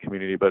buy-side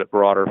community, but a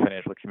broader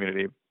financial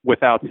community,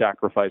 without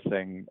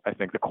sacrificing, I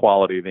think, the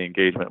quality of the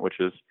engagement, which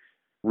is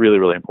really,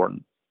 really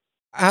important.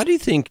 How do you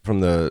think, from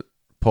the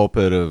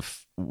pulpit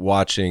of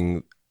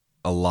watching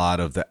a lot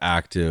of the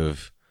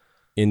active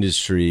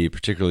industry,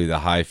 particularly the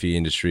high fee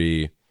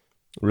industry,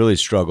 really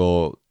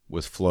struggle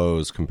with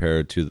flows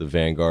compared to the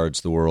vanguards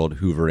of the world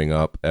hoovering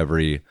up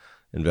every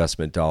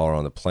investment dollar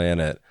on the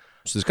planet?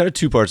 So there's kind of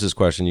two parts to this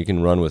question. You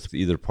can run with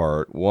either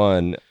part.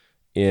 One,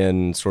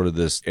 in sort of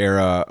this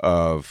era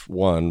of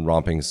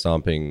romping,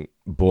 stomping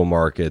bull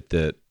market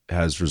that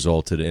has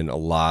resulted in a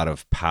lot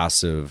of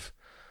passive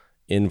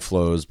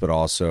inflows, but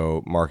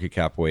also market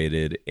cap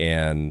weighted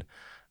and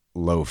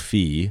low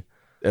fee,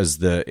 as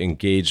the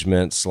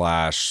engagement /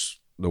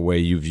 the way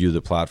you view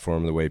the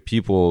platform, the way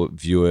people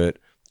view it,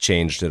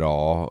 changed at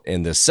all?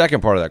 And the second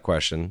part of that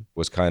question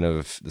was kind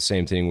of the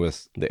same thing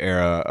with the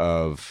era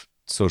of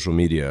social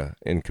media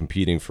and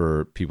competing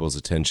for people's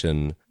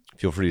attention.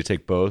 Feel free to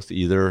take both,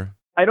 either.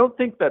 I don't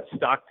think that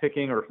stock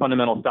picking or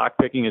fundamental stock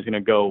picking is going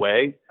to go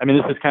away. I mean,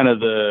 this is kind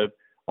of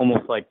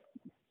almost like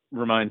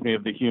reminds me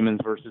of the humans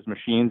versus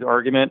machines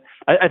argument.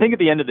 I think at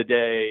the end of the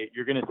day,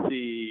 you're going to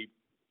see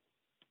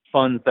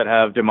funds that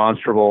have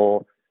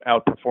demonstrable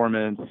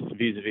outperformance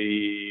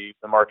vis-a-vis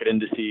the market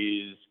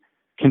indices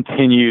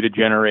continue to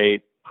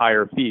generate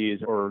higher fees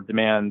or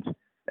demand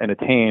and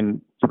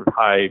attain sort of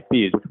high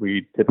fees, which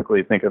we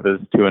typically think of as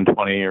 2 and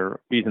 20 or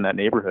fees in that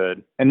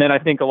neighborhood. And then I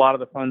think a lot of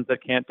the funds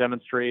that can't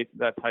demonstrate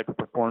that type of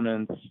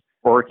performance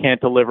or can't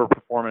deliver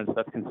performance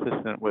that's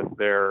consistent with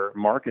their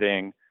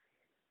marketing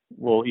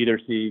will either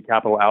see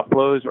capital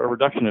outflows or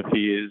reduction of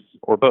fees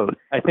or both.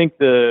 I think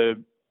the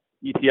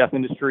ETF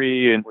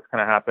industry and what's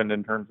kind of happened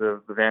in terms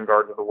of the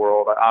vanguards of the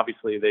world,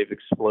 obviously they've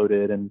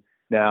exploded, and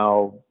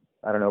now,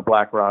 I don't know,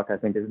 BlackRock, I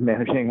think, is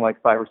managing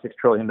like $5 or $6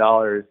 trillion,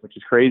 which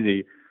is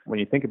crazy when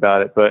you think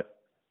about it. But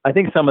I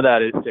think some of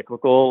that is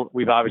cyclical.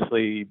 We've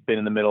obviously been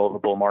in the middle of a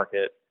bull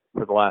market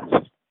for the last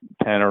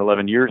 10 or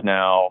 11 years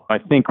now. I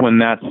think when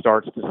that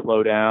starts to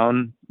slow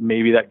down,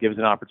 maybe that gives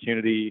an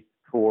opportunity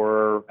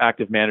for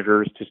active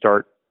managers to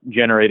start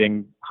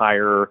generating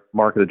higher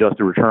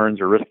market-adjusted returns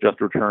or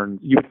risk-adjusted returns.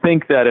 You would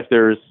think that if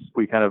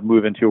we kind of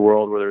move into a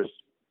world where there's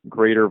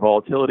greater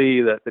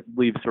volatility, that it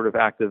leaves sort of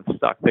active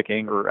stock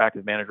picking or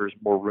active managers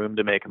more room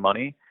to make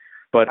money.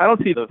 But I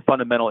don't see the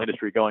fundamental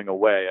industry going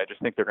away. I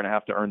just think they're going to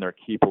have to earn their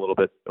keep a little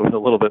bit with a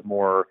little bit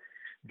more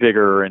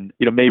vigor. And,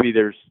 maybe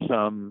there's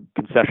some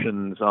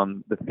concessions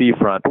on the fee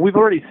front, but we've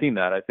already seen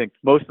that. I think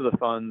most of the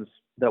funds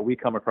that we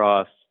come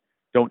across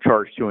don't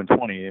charge 2 and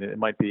 20. It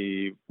might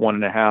be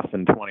 1.5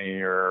 and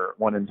 20 or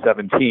 1 and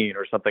 17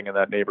 or something in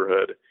that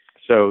neighborhood.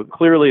 So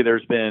clearly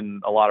there's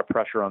been a lot of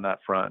pressure on that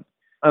front.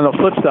 On the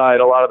flip side,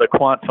 a lot of the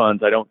quant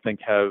funds I don't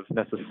think have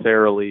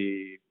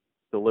necessarily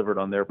delivered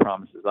on their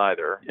promises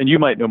either. And you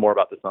might know more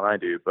about this than I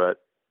do, but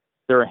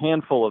there are a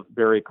handful of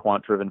very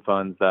quant-driven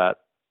funds that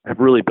have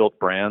really built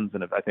brands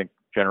and have, I think,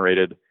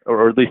 generated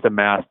or at least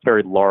amassed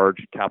very large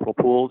capital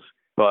pools.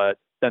 But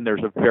then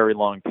there's a very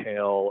long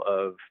tail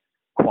of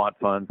quant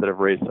funds that have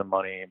raised some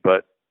money,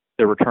 but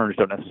their returns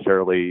they're not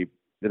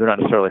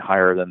necessarily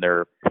higher than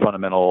their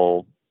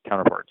fundamental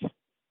counterparts.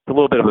 It's a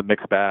little bit of a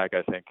mixed bag,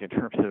 I think, in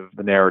terms of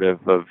the narrative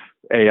of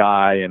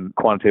AI and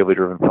quantitatively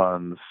driven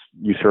funds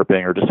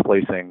usurping or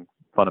displacing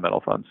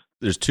fundamental funds.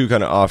 There's two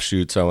kind of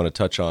offshoots I want to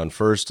touch on.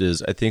 First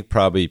is I think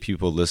probably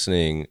people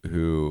listening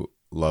who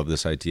love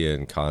this idea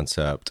and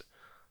concept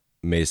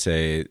may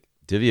say,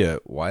 Divya,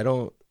 why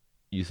don't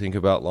you think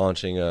about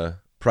launching a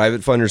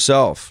private fund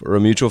yourself or a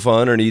mutual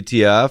fund or an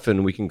ETF,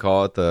 and we can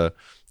call it the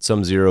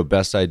SumZero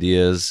Best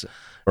Ideas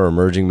or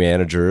Emerging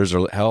Managers,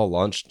 or hell,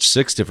 launch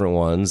 6 different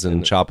ones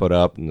and chop it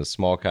up into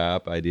small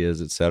cap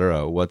ideas, et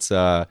cetera.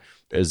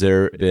 Has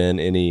there been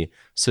any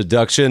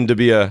seduction to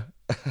be a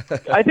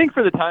I think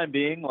for the time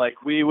being,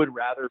 we would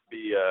rather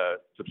be a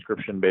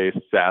subscription-based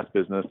SaaS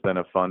business than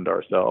a fund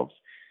ourselves.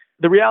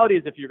 The reality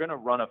is if you're going to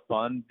run a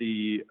fund,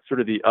 the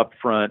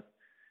upfront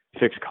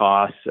fixed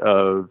costs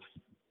of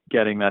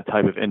getting that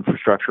type of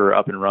infrastructure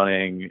up and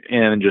running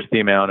and just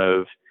the amount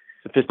of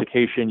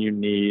sophistication you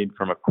need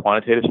from a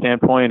quantitative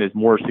standpoint is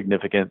more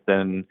significant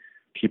than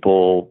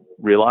people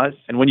realize.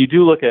 And when you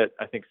do look at,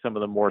 I think, some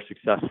of the more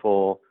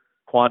successful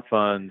quant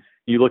funds,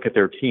 you look at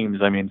their teams.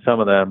 I mean,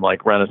 some of them,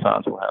 like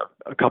Renaissance, will have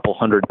a couple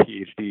hundred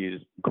PhDs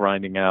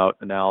grinding out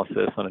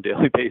analysis on a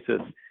daily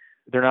basis.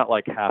 They're not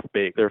like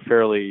half-baked. They're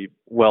fairly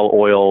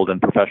well-oiled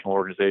and professional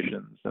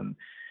organizations, and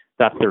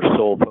that's their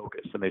sole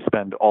focus, and they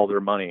spend all their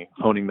money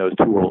honing those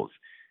tools.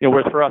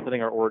 Whereas for us, I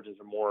think our origins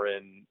are more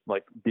in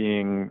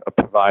being a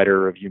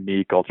provider of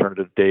unique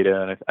alternative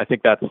data, and I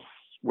think that's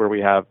where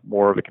we have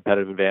more of a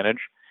competitive advantage.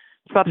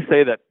 It's not to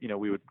say that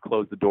we would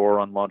close the door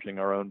on launching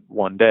our own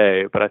one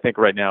day, but I think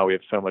right now we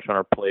have so much on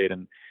our plate,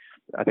 and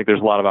I think there's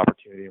a lot of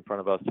opportunity in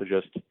front of us to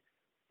just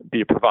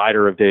be a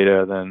provider of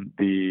data than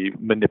the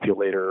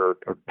manipulator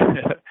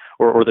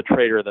or the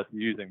trader that's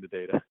using the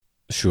data.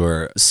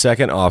 Sure.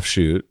 Second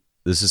offshoot.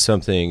 This is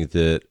something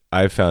that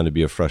I've found to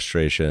be a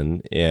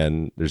frustration,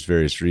 and there's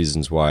various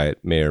reasons why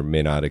it may or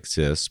may not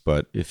exist.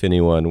 But if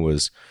anyone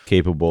was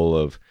capable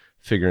of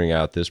figuring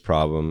out this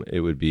problem,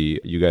 it would be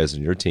you guys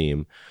and your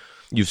team.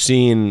 You've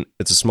seen,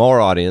 it's a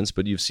smaller audience,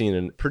 but you've seen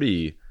a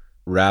pretty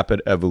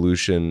rapid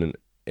evolution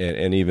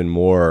and even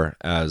more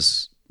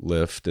as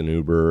Lyft and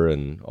Uber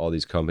and all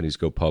these companies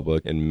go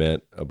public and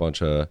met a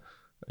bunch of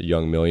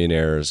young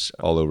millionaires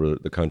all over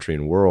the country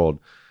and world.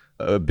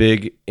 A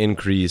big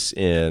increase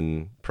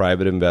in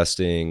private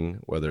investing,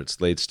 whether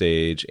it's late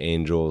stage,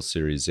 angel,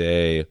 Series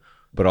A,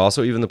 but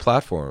also even the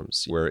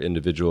platforms where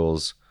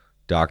individuals,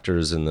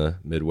 doctors in the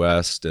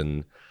Midwest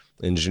and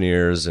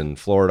engineers in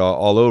Florida,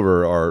 all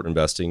over, are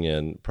investing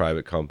in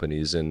private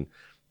companies. And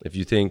if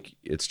you think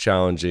it's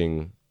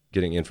challenging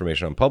getting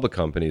information on public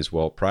companies,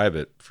 well,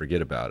 private,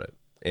 forget about it.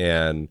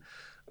 And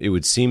it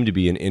would seem to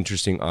be an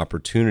interesting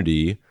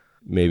opportunity,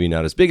 maybe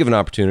not as big of an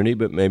opportunity,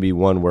 but maybe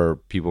one where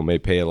people may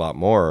pay a lot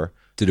more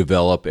to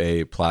develop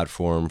a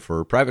platform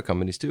for private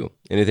companies too.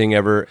 Anything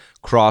ever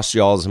cross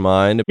y'all's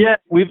mind? Yeah,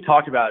 we've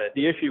talked about it.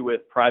 The issue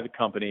with private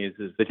companies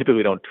is they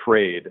typically don't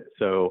trade.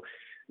 So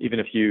even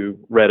if you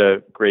read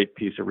a great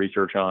piece of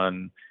research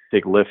on,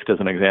 take Lyft as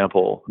an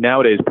example,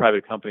 nowadays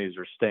private companies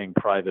are staying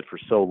private for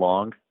so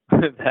long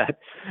that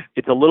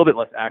it's a little bit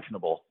less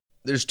actionable.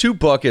 There's two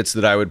buckets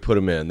that I would put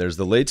them in. There's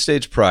the late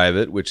stage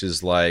private, which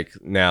is like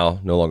now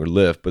no longer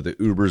Lyft, but the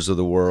Ubers of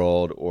the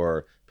world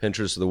or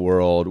Pinterest of the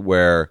world,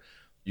 where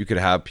you could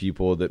have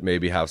people that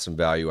maybe have some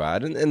value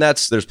add. And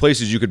there's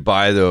places you could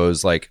buy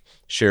those like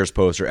shares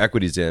posts or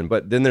equities in.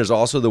 But then there's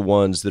also the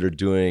ones that are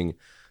doing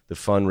the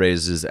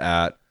fundraises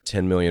at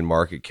 10 million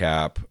market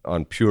cap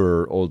on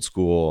pure old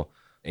school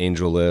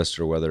angel list,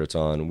 or whether it's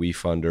on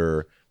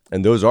WeFunder.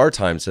 And those are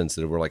time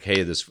sensitive. We're like,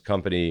 hey, this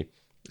company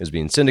is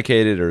being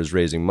syndicated or is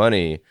raising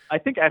money. I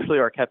think actually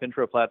our Cap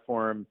Intro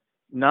platform,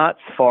 not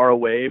far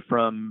away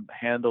from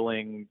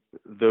handling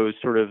those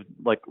sort of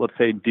like, let's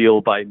say,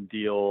 deal by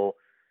deal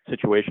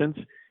situations.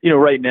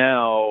 Right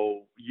now,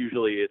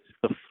 usually it's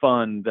the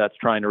fund that's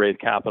trying to raise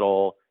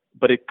capital,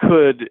 but it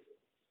could,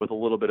 with a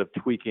little bit of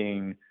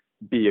tweaking,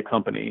 be a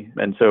company.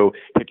 And so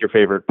pick your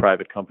favorite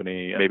private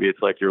company. Maybe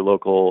it's like your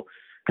local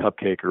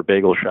cupcake or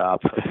bagel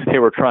shop. If they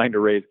were trying to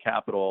raise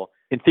capital,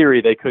 in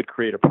theory, they could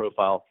create a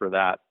profile for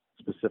that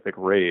specific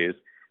raise.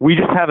 We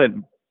just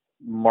haven't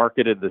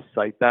marketed the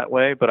site that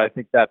way, but I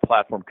think that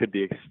platform could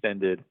be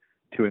extended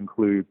to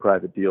include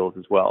private deals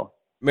as well.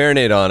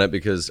 Marinate on it,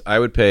 because I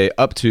would pay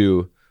up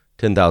to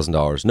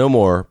 $10,000, no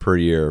more per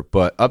year,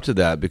 but up to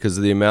that, because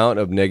of the amount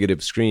of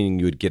negative screening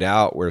you would get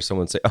out where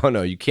someone say, oh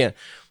no, you can't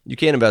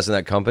invest in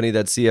that company.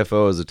 That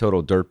CFO is a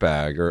total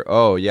dirtbag, or,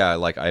 oh yeah,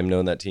 like I've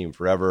known that team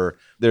forever.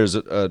 There's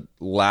a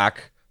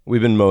lack.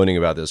 We've been moaning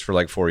about this for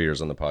like 4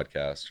 years on the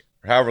podcast,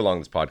 or however long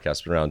this podcast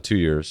has been around, 2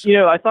 years.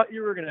 I thought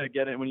you were going to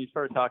get it when you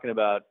started talking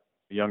about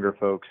younger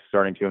folks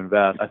starting to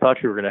invest. I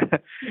thought you were going to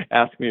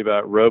ask me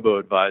about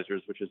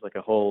robo-advisors, which is like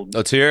a whole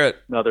Let's hear it.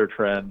 Another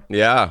trend.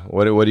 Yeah.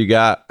 What do you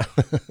got?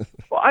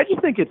 Well, I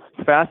just think it's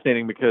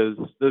fascinating because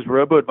those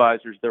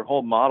robo-advisors, their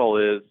whole model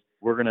is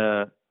we're going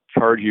to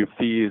charge you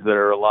fees that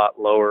are a lot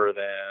lower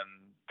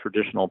than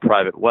traditional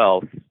private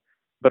wealth.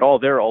 But all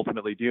they're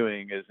ultimately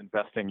doing is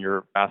investing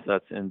your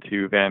assets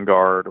into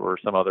Vanguard or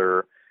some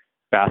other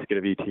basket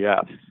of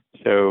ETFs.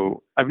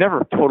 So I've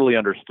never totally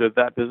understood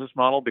that business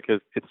model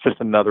because it's just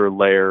another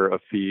layer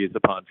of fees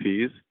upon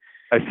fees.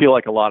 I feel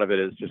like a lot of it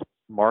is just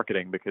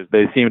marketing because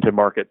they seem to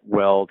market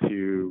well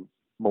to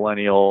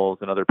millennials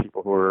and other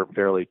people who are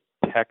fairly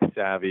tech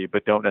savvy,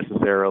 but don't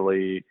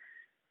necessarily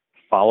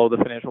follow the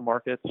financial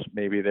markets.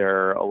 Maybe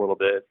they're a little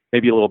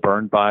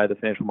burned by the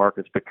financial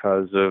markets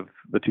because of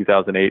the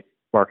 2008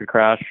 market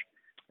crash.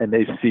 And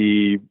they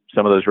see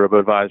some of those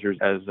robo-advisors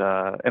as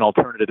an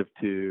alternative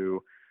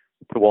to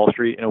Wall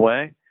Street in a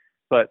way.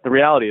 But the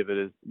reality of it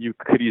is you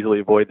could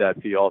easily avoid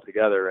that fee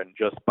altogether and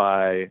just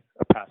buy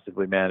a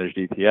passively managed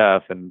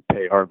ETF and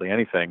pay hardly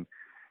anything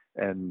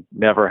and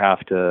never have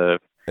to.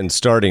 And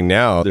starting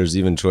now, there's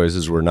even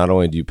choices where not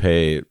only do you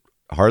pay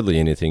hardly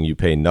anything, you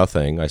pay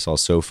nothing. I saw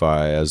SoFi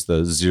as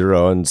the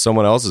zero, and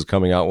someone else is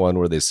coming out one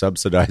where they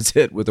subsidize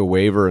it with a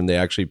waiver and they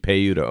actually pay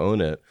you to own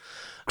it.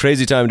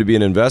 Crazy time to be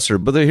an investor.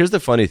 But here's the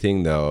funny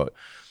thing, though.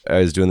 I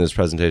was doing this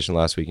presentation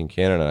last week in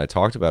Canada, and I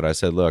talked about it. I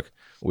said, look,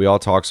 we all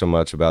talk so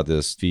much about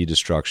this fee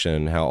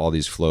destruction, how all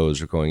these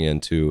flows are going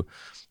into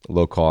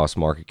low-cost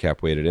market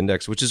cap weighted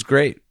index, which is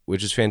great,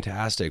 which is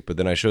fantastic. But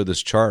then I showed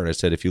this chart. I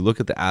said, if you look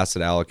at the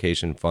asset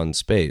allocation fund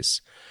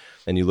space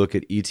and you look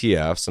at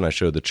ETFs, and I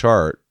showed the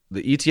chart,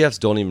 the ETFs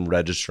don't even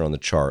register on the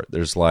chart.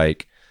 There's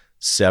like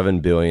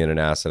 $7 billion in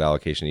asset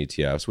allocation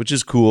ETFs, which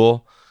is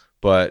cool.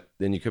 But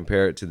then you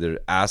compare it to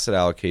the asset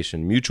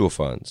allocation mutual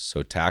funds,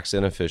 so tax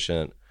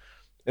inefficient.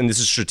 And this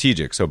is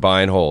strategic, so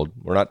buy and hold.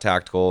 We're not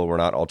tactical, we're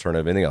not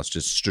alternative, anything else.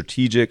 Just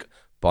strategic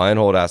buy and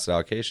hold asset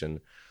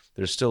allocation.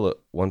 There's still a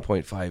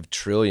 1.5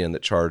 trillion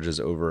that charges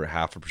over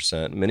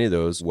 0.5%. Many of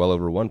those well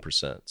over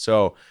 1%.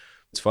 So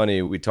it's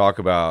funny, we talk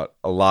about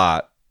a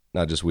lot,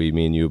 not just we,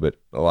 me and you, but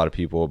a lot of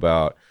people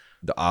about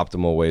the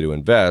optimal way to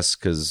invest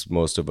because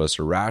most of us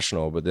are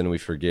rational, but then we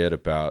forget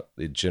about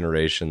the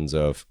generations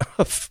of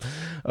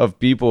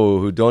people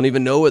who don't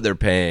even know what they're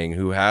paying,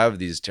 who have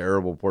these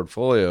terrible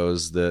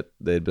portfolios that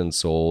they'd been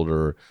sold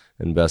or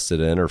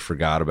invested in or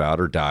forgot about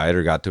or died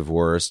or got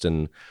divorced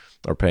and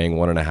are paying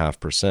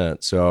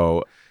 1.5%.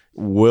 So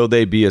will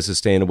they be a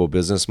sustainable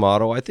business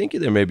model? I think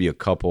there may be a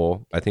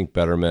couple. I think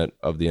Betterment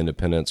of the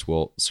independents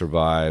will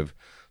survive.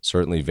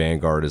 Certainly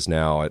Vanguard is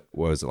now at,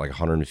 what was it, like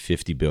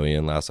 150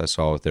 billion last I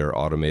saw with their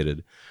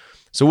automated.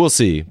 So we'll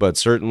see. But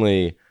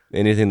certainly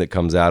anything that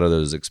comes out of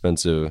those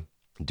expensive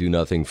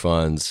do-nothing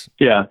funds.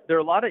 Yeah, there are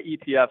a lot of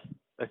ETFs,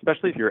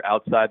 especially if you're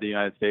outside the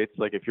United States.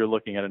 Like if you're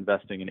looking at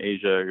investing in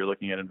Asia, or you're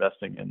looking at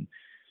investing in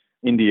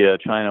India,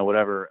 China,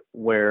 whatever,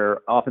 where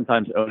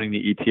oftentimes owning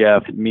the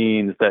ETF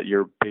means that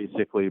you're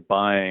basically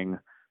buying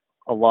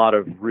a lot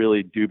of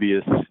really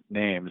dubious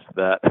names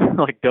that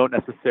like don't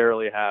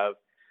necessarily have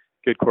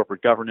good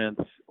corporate governance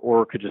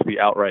or could just be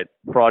outright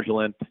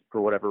fraudulent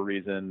for whatever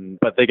reason,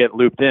 but they get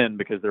looped in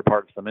because they're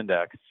part of some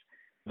index.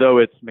 Though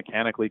it's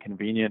mechanically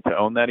convenient to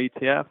own that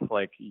ETF,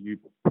 like you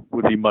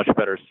would be much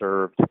better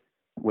served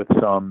with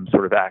some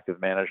sort of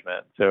active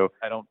management. So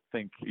I don't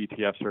think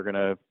ETFs are going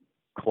to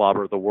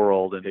clobber the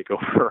world and take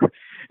over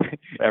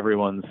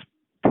everyone's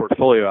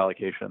portfolio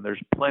allocation.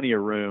 There's plenty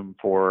of room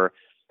for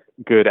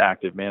good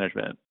active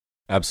management.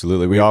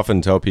 Absolutely. We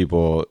often tell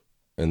people,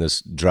 and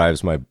this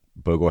drives my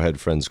boglehead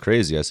friends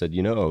crazy, I said,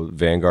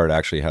 Vanguard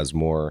actually has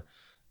more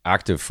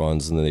active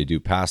funds than they do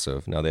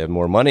passive. Now they have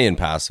more money in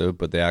passive,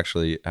 but they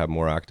actually have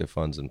more active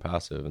funds in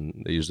passive,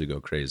 and they usually go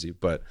crazy.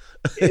 But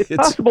it's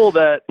possible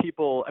that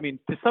people,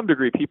 to some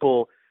degree,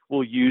 people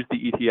will use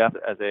the ETF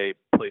as a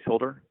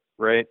placeholder,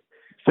 right?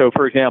 So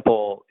for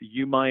example,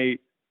 you might,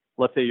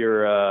 let's say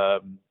you're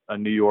a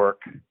New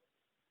York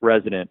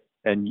resident,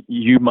 and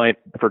you might,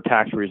 for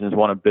tax reasons,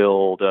 want to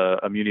build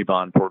a muni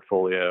bond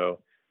portfolio.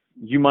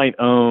 You might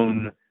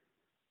own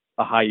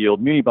a high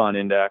yield muni bond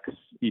index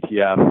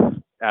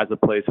ETF as a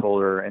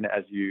placeholder, and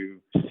as you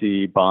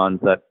see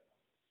bonds that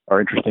are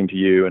interesting to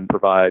you and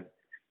provide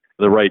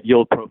the right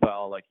yield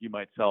profile, like you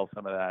might sell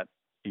some of that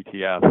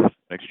ETF and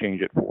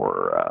exchange it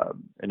for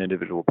an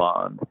individual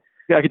bond.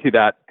 Yeah, I could see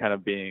that kind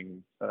of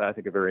being, I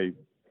think, a very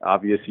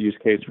obvious use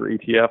case for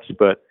ETFs.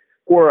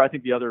 Or I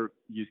think the other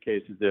use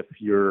case is if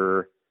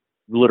you're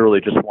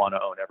literally just want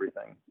to own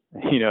everything,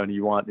 and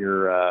you want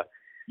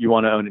you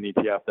want to own an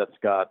ETF that's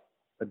got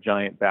a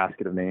giant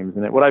basket of names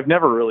in it. What I've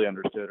never really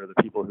understood are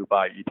the people who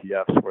buy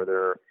ETFs where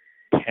there are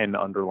 10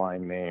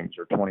 underlying names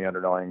or 20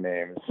 underlying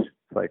names.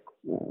 Like,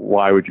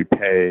 why would you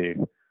pay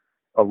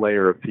a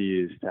layer of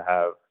fees to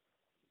have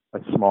a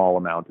small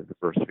amount of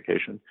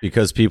diversification?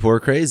 Because people are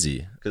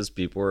crazy, because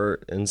people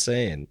are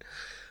insane.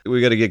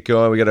 We got to get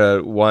going. We got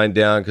to wind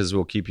down because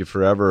we'll keep you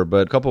forever.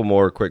 But a couple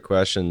more quick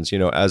questions.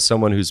 As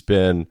someone who's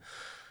been,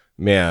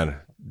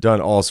 done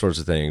all sorts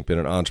of things, been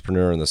an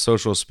entrepreneur in the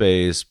social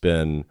space,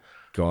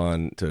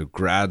 gone to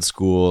grad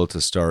school,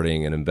 to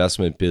starting an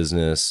investment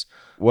business.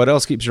 What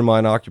else keeps your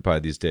mind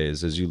occupied these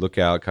days as you look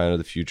out kind of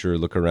the future,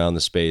 look around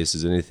the space?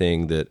 Is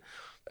anything that,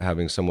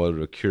 having somewhat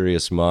of a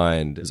curious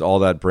mind, is all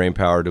that brain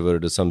power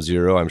devoted to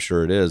SumZero? I'm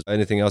sure it is.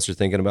 Anything else you're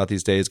thinking about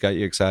these days got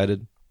you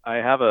excited? I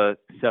have a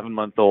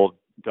 7-month-old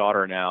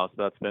daughter now,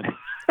 so that's been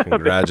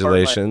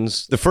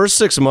congratulations. The first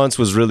 6 months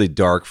was really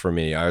dark for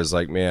me. I was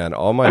like, man,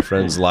 all my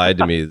friends lied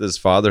to me. This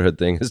fatherhood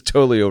thing is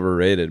totally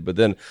overrated. But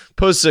then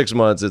post 6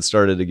 months, it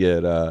started to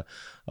get a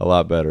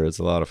lot better. It's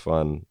a lot of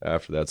fun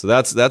after that. So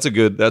that's a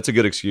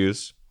good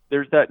excuse.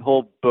 There's that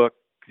whole book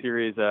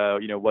series,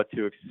 What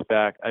to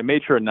Expect. I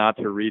made sure not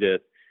to read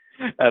it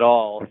at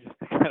all.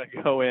 Just kind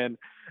of go in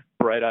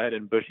bright-eyed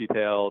and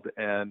bushy-tailed,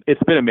 and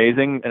it's been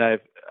amazing. And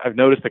I've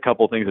noticed a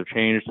couple of things have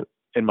changed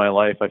in my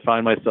life. I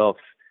find myself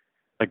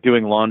like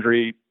doing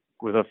laundry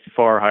with a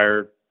far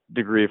higher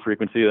degree of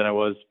frequency than I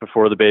was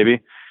before the baby.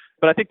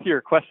 But I think to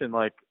your question,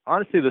 like,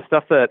 honestly, the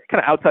stuff that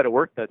kind of outside of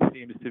work that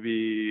seems to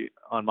be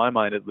on my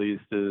mind, at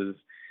least, is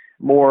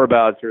more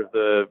about sort of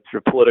the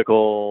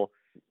political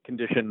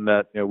condition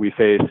that we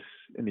face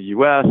in the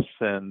U.S.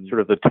 and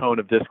sort of the tone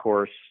of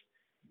discourse,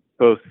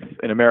 both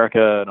in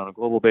America and on a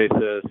global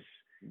basis.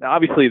 Now,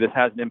 obviously, this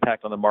has an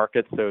impact on the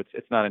market, so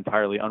it's not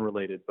entirely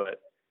unrelated,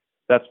 but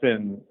that's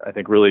been, I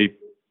think, really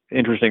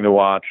interesting to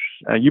watch.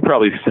 You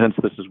probably sense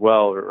this as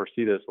well, or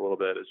see this a little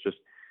bit. It's just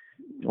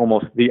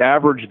almost the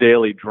average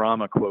daily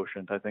drama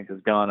quotient, I think, has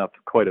gone up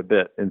quite a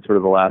bit in sort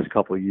of the last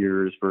couple of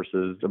years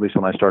versus at least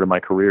when I started my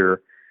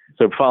career.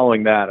 So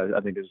following that, I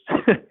think is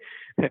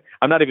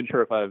I'm not even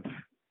sure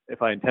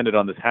if I intended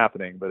on this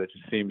happening, but it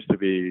just seems to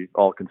be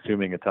all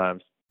consuming at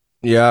times.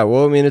 Yeah,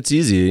 well, it's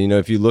easy.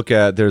 If you look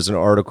at, there's an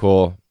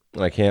article,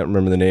 I can't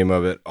remember the name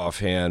of it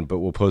offhand, but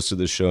we'll post to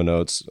the show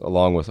notes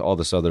along with all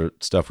this other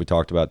stuff we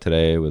talked about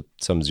today with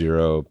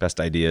SumZero, best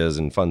ideas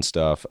and fun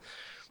stuff.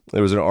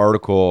 There was an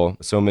article,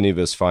 so many of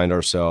us find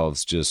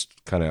ourselves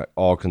just kind of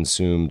all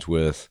consumed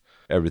with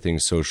everything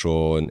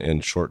social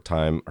and short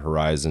time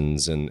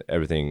horizons and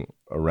everything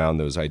around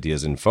those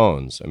ideas in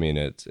phones.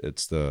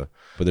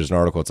 But there's an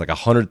article, it's like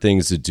 100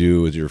 things to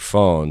do with your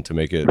phone to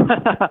make it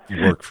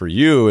work for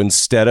you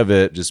instead of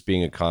it just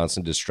being a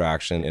constant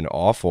distraction and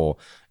awful.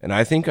 And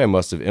I think I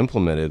must have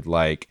implemented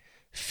like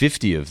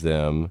 50 of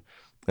them,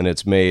 and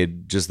it's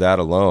made, just that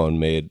alone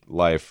made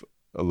life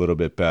a little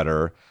bit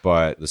better.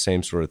 But the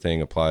same sort of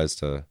thing applies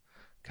to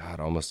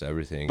almost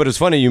everything. But it's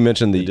funny you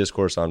mentioned the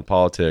discourse on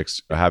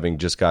politics, having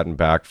just gotten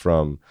back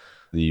from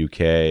the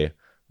UK,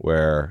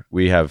 where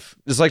we have,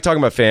 it's like talking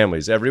about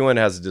families. Everyone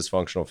has a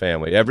dysfunctional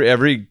family.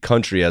 Every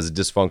country has a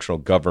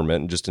dysfunctional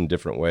government, just in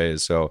different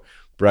ways. So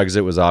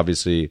Brexit was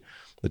obviously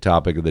the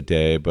topic of the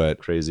day, but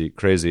crazy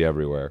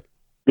everywhere.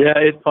 Yeah,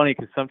 it's funny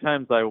because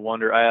sometimes I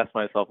ask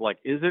myself, like,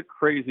 is it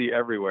crazy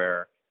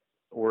everywhere,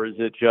 or is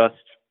it just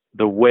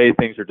the way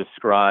things are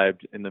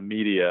described in the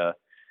media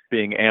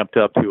being amped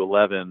up to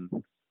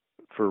 11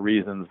 for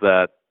reasons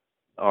that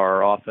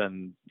are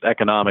often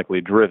economically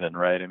driven,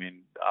 right?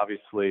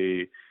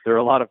 Obviously, there are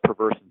a lot of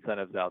perverse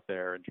incentives out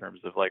there in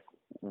terms of like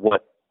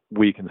what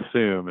we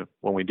consume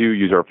when we do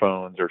use our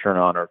phones or turn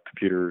on our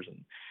computers,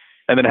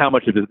 and then how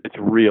much of it's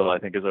real, I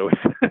think, is always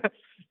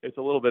it's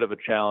a little bit of a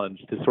challenge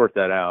to sort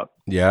that out.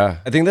 Yeah,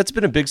 I think that's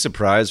been a big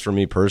surprise for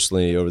me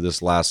personally over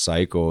this last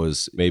cycle,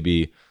 is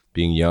maybe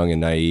being young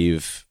and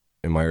naive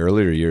in my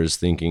earlier years,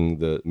 thinking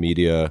the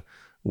media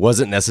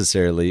wasn't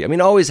necessarily,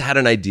 always had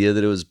an idea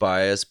that it was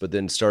biased, but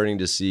then starting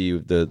to see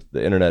the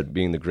internet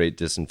being the great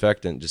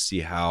disinfectant, just see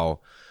how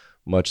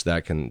much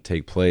that can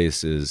take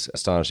place is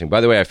astonishing.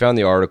 By the way, I found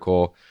the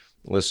article.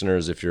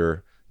 Listeners, if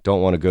you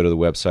don't want to go to the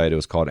website, it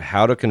was called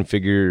How to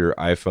Configure Your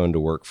iPhone to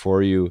Work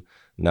For You,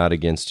 Not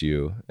Against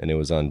You. And it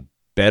was on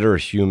Better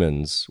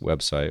Humans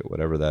website,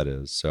 whatever that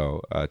is.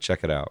 So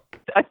check it out.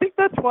 I think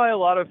that's why a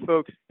lot of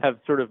folks have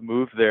sort of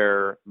moved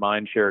their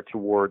mind share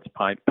towards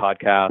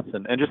podcasts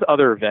and just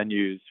other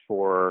venues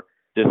for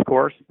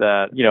discourse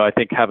that, I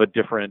think have a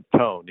different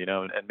tone,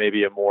 and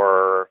maybe a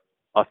more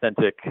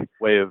authentic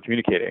way of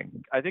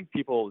communicating. I think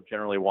people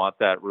generally want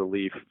that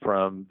relief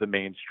from the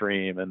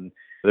mainstream, and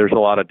there's a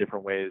lot of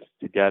different ways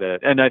to get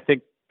it. And I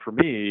think for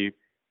me,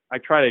 I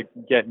try to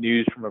get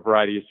news from a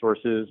variety of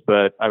sources,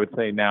 but I would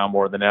say now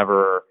more than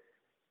ever,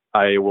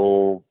 I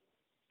will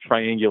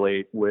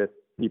triangulate with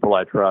people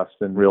I trust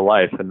in real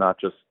life and not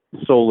just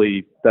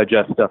solely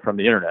digest stuff from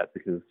the internet,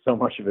 because so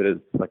much of it is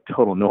like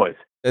total noise.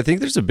 I think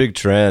there's a big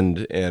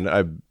trend, and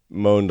I've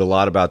moaned a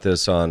lot about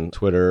this on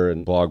Twitter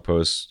and blog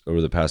posts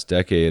over the past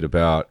decade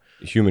about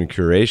human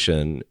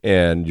curation,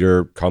 and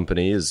your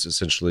company is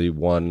essentially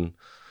one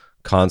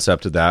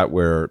concept of that,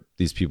 where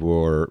these people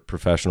are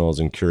professionals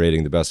in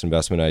curating the best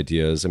investment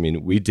ideas. I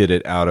mean, we did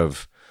it out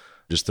of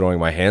just throwing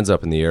my hands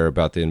up in the air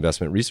about the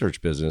investment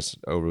research business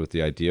over with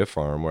the Idea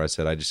Farm, where I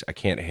said, I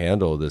can't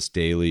handle this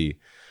daily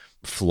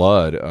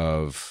flood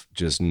of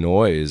just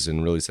noise,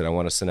 and really said, I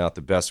want to send out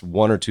the best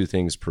one or two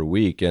things per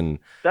week. And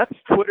that's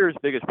Twitter's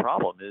biggest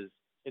problem, is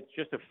it's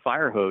just a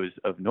fire hose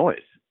of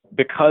noise.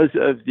 Because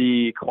of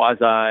the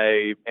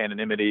quasi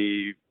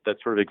anonymity that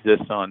sort of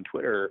exists on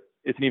Twitter,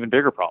 it's an even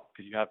bigger problem,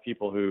 because you have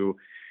people who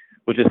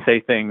will just say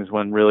things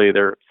when really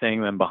they're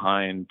saying them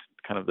behind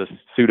kind of this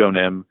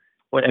pseudonym.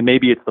 And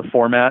maybe it's the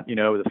format,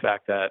 the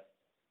fact that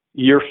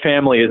your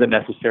family isn't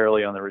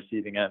necessarily on the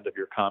receiving end of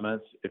your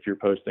comments if you're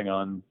posting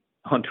on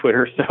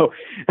Twitter. So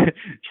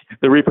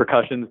the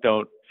repercussions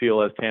don't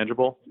feel as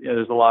tangible.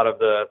 There's a lot of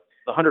the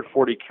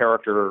 140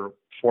 character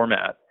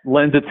format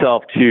lends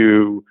itself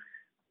to,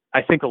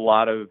 I think, a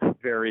lot of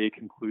very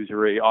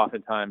conclusory,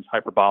 oftentimes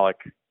hyperbolic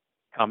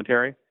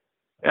commentary.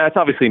 And that's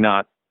obviously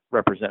not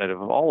representative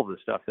of all of the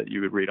stuff that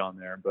you would read on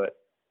there, but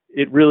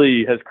it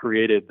really has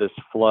created this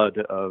flood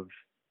of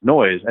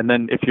noise. And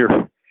then if you're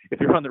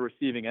on the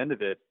receiving end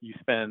of it, you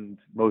spend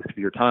most of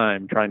your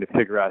time trying to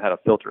figure out how to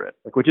filter it,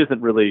 which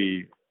isn't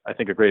really, I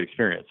think, a great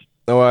experience.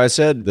 No, I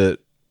said that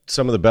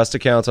some of the best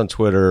accounts on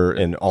Twitter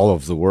and all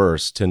of the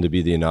worst tend to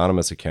be the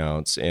anonymous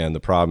accounts. And the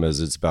problem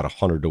is it's about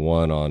 100 to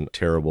 1 on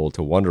terrible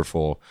to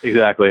wonderful.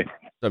 Exactly.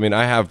 I mean,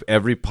 I have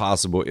every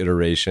possible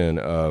iteration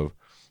of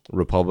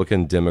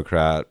Republican,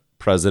 Democrat,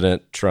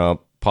 President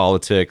Trump,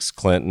 politics,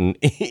 Clinton,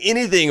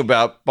 anything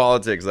about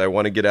politics I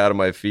want to get out of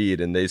my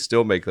feed, and they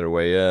still make their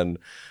way in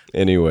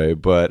anyway.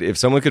 But if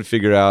someone could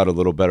figure out a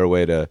little better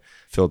way to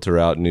filter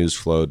out news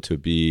flow to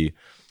be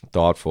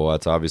thoughtful,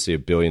 that's obviously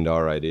 $1 billion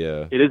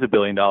idea. It is $1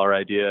 billion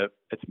idea.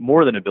 It's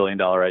more than $1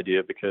 billion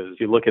idea, because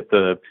you look at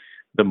the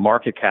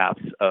market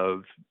caps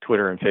of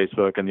Twitter and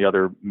Facebook and the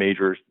other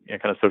major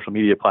kind of social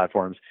media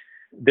platforms.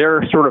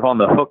 They're sort of on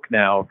the hook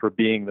now for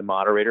being the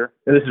moderator.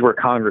 And this is where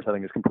Congress, I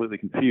think, is completely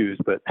confused.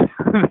 But,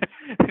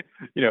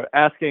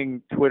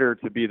 asking Twitter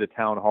to be the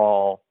town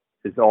hall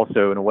is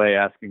also, in a way,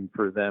 asking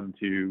for them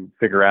to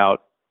figure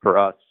out for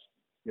us,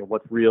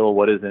 what's real,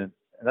 what isn't. And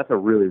that's a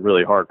really,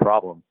 really hard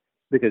problem,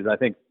 because I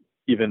think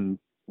even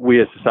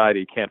we as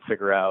society can't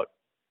figure out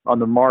on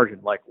the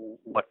margin, like,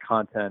 what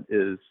content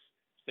is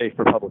safe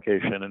for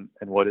publication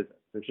and what isn't.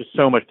 There's just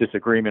so much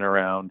disagreement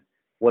around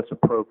what's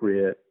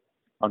appropriate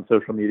on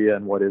social media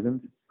and what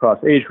isn't, across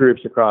age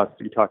groups, you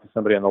talk to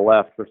somebody on the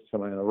left versus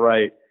somebody on the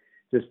right,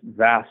 just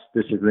vast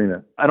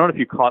disagreement. I don't know if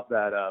you caught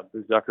that the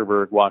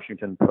Zuckerberg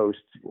Washington Post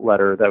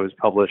letter that was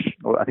published,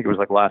 I think it was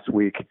like last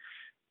week.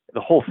 The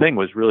whole thing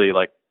was really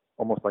like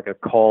almost like a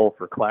call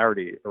for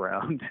clarity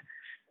around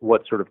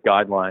what sort of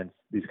guidelines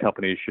these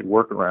companies should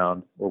work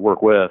around or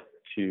work with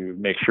to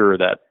make sure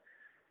that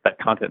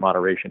content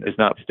moderation is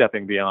not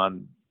stepping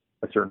beyond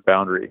a certain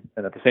boundary.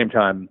 And at the same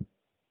time,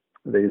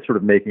 they're sort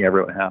of making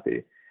everyone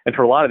happy. And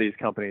for a lot of these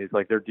companies,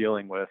 like, they're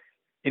dealing with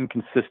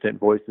inconsistent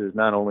voices,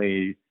 not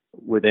only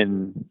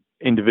within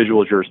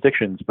individual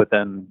jurisdictions, but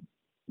then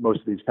most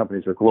of these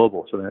companies are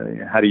global. So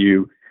then how do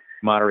you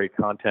moderate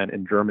content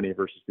in Germany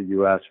versus the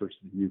US versus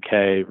the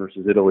UK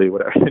versus Italy,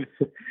 whatever?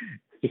 It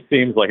just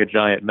seems like a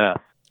giant mess.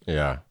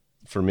 Yeah.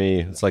 For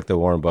me, it's like the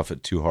Warren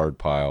Buffett too hard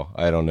pile.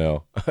 I don't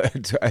know.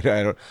 I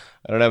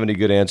don't have any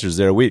good answers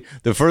there.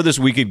 The furthest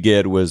we could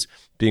get was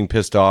being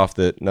pissed off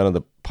that none of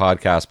the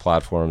podcast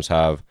platforms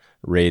have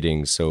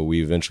ratings. So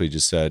we eventually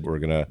just said we're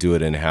going to do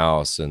it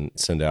in-house and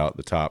send out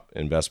the top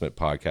investment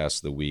podcasts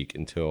of the week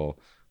until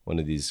one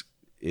of these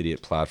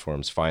idiot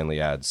platforms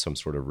finally adds some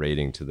sort of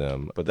rating to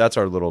them. But that's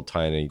our little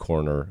tiny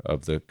corner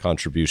of the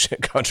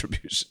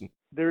contribution.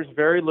 There's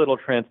very little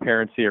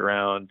transparency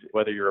around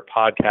whether you're a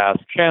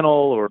podcast channel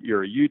or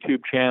you're a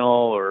YouTube channel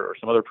or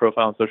some other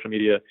profile on social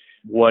media,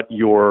 what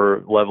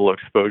your level of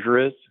exposure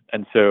is.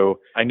 And so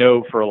I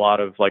know for a lot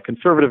of like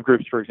conservative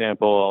groups, for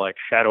example, like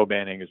shadow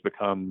banning has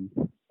become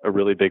a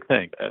really big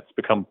thing. It's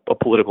become a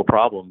political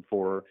problem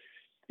for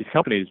these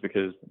companies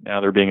because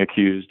now they're being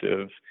accused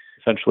of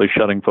essentially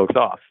shutting folks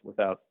off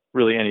without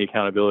really any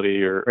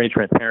accountability or any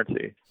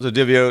transparency. So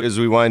Divya, as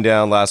we wind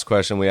down, last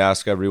question we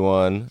ask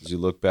everyone, as you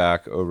look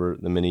back over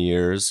the many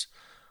years,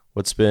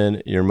 what's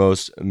been your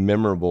most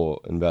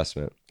memorable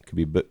investment? It could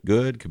be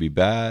good, could be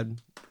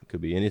bad,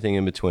 could be anything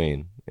in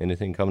between.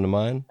 Anything come to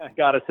mind? I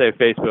gotta say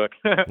Facebook.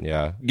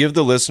 Yeah. Give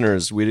the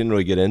listeners, we didn't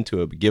really get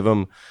into it, but give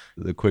them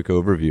the quick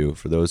overview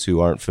for those who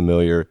aren't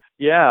familiar.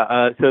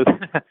 Yeah. So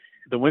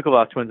the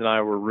Winklevoss twins and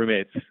I were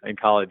roommates in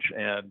college,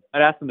 and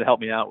I'd asked them to help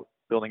me out with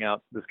building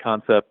out this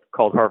concept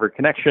called Harvard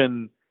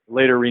Connection,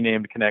 later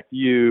renamed Connect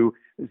U.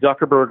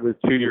 Zuckerberg was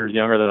 2 years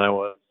younger than I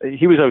was.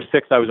 He was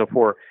 '06, I was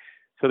 '04.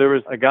 So there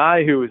was a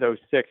guy who was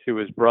 '06 who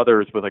was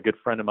brothers with a good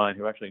friend of mine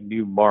who actually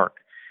knew Mark.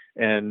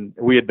 And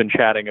we had been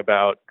chatting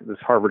about this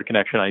Harvard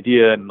Connection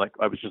idea, and like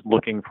I was just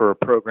looking for a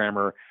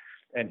programmer,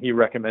 and he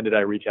recommended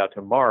I reach out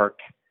to Mark.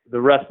 The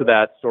rest of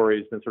that story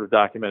has been sort of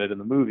documented in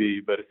the movie,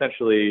 but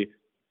essentially,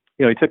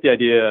 he took the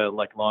idea,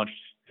 like launched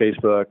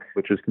Facebook,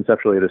 which was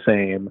conceptually the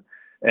same,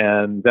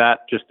 and that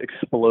just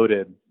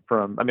exploded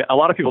from, a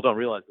lot of people don't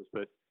realize this,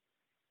 but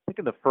I think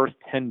in the first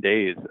 10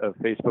 days of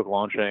Facebook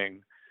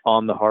launching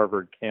on the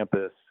Harvard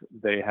campus,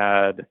 they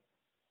had,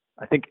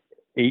 I think,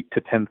 8,000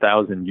 to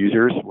 10,000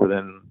 users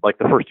within like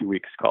the first 2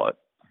 weeks, call it.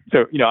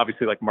 So,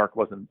 obviously like Mark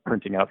wasn't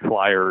printing out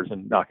flyers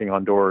and knocking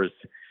on doors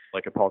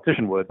like a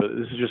politician would, but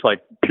this is just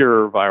like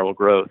pure viral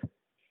growth.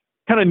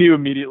 Kind of knew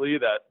immediately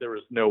that there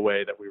was no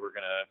way that we were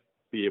going to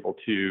be able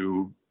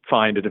to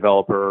find a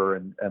developer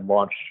and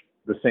launch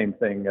the same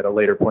thing at a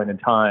later point in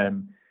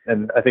time.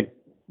 And I think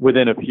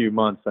within a few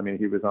months,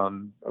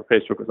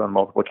 Facebook was on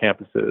multiple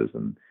campuses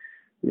and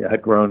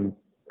had grown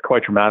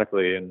quite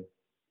dramatically. And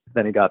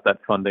then he got that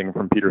funding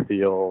from Peter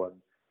Thiel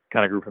and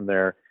kind of grew from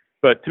there.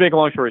 But to make a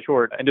long story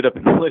short, I ended up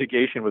in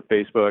litigation with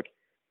Facebook.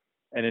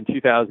 And in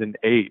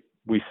 2008,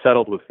 we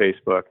settled with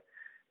Facebook.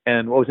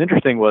 And what was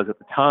interesting was at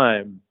the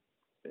time,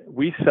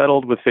 we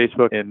settled with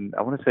Facebook in,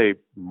 I want to say,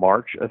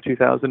 March of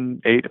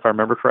 2008, if I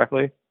remember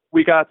correctly.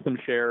 We got some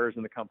shares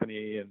in the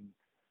company. And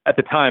at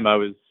the time, I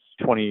was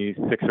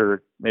 26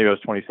 or maybe I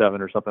was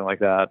 27 or something like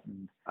that.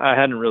 And I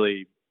hadn't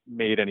really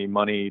made any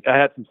money. I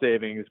had some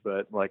savings,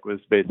 but was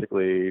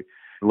basically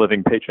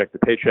living paycheck to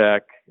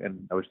paycheck,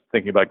 and I was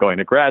thinking about going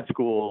to grad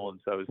school, and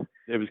so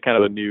it was kind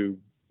of a new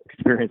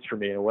experience for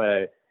me in a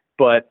way.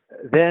 But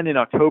then in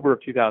October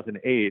of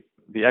 2008,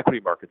 the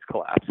equity markets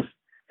collapsed.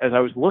 As I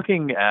was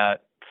looking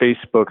at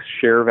Facebook's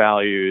share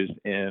values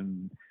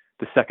in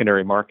the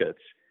secondary markets,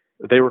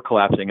 they were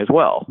collapsing as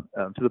well,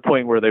 to the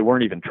point where they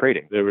weren't even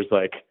trading. There was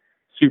like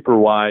super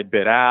wide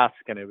bid ask,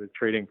 and it was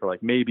trading for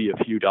like maybe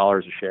a few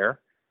dollars a share.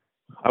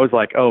 I was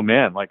like, oh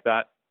man, like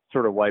that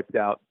sort of wiped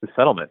out the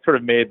settlement, sort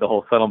of made the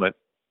whole settlement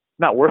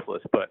not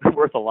worthless, but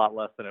worth a lot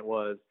less than it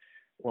was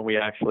when we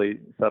actually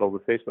settled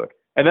with Facebook.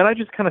 And then I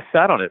just kind of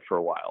sat on it for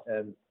a while.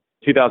 And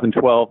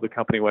 2012, the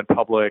company went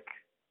public.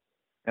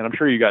 And I'm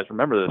sure you guys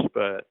remember this,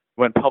 but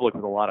went public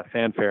with a lot of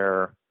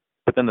fanfare.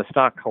 But then the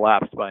stock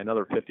collapsed by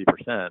another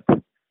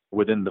 50%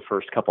 within the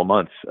first couple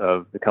months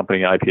of the company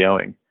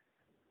IPOing.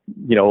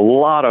 A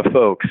lot of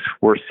folks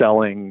were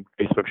selling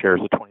Facebook shares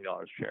at $20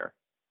 a share.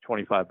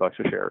 $25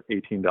 a share,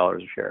 $18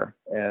 a share.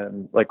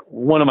 And like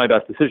one of my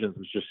best decisions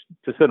was just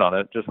to sit on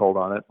it, just hold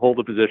on it, hold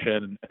the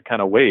position and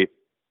kind of wait.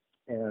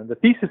 And the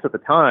thesis at the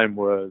time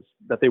was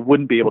that they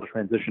wouldn't be able to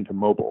transition to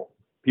mobile.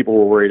 People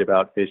were worried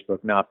about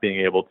Facebook not being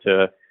able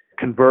to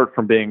convert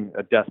from being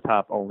a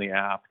desktop only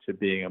app to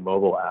being a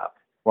mobile app.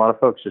 A lot of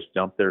folks just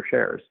dumped their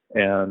shares.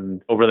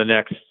 And over the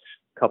next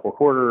couple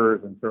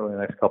quarters and certainly the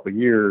next couple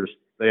years,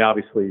 they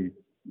obviously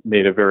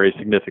made a very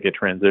significant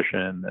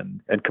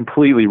transition and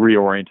completely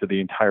reoriented the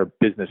entire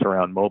business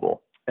around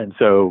mobile. And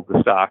so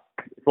the stock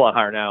is a lot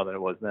higher now than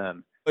it was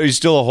then. Are you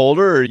still a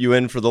holder, or are you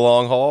in for the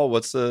long haul?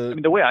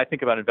 The way I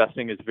think about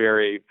investing is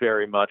very,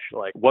 very much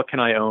like, what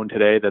can I own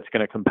today that's going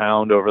to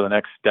compound over the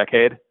next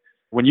decade?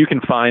 When you can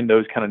find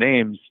those kind of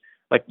names,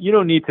 like you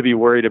don't need to be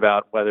worried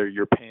about whether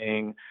you're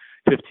paying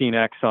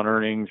 15x on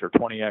earnings or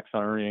 20x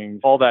on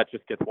earnings. All that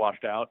just gets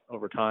washed out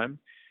over time.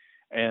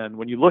 And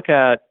when you look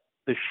at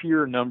the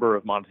sheer number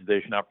of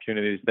monetization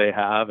opportunities they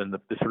have and the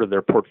sort of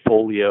their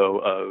portfolio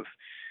of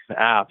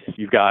apps,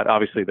 you've got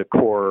obviously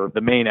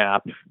the main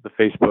app, the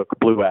Facebook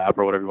Blue app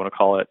or whatever you want to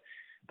call it.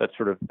 That's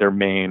sort of their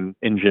main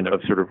engine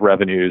of sort of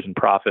revenues and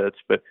profits.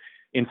 But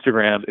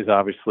Instagram is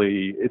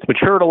obviously, it's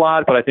matured a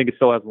lot, but I think it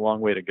still has a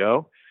long way to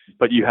go.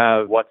 But you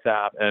have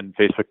WhatsApp and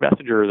Facebook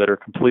Messenger that are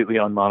completely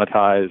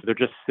unmonetized. They're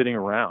just sitting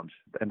around.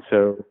 And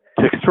so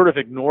to sort of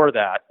ignore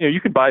that, you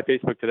can buy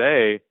Facebook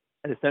today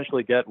and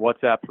essentially get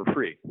WhatsApp for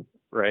free,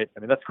 right?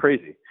 That's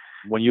crazy.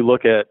 When you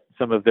look at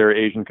some of their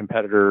Asian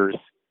competitors,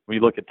 when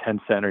you look at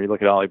Tencent or you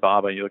look at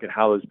Alibaba and you look at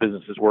how those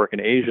businesses work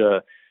in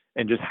Asia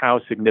and just how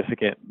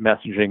significant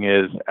messaging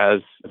is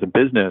as a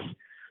business,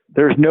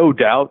 there's no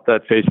doubt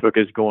that Facebook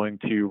is going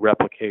to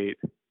replicate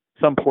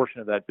some portion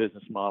of that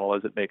business model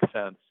as it makes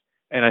sense.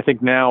 And I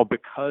think now,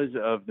 because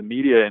of the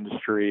media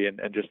industry and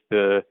just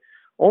the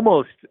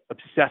almost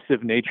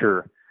obsessive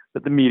nature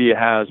that the media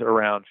has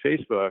around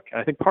Facebook. And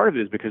I think part of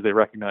it is because they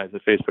recognize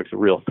that Facebook's a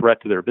real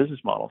threat to their business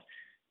models.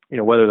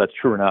 Whether that's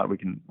true or not,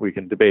 we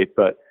can debate.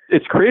 But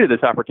it's created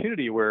this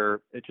opportunity where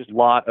it's just a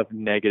lot of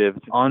negative,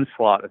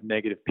 onslaught of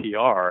negative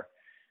PR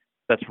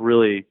that's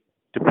really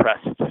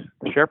depressed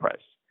the share price.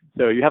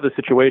 So you have the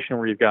situation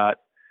where you've got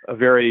a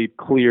very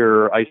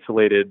clear,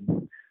 isolated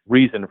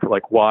reason for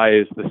why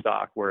is the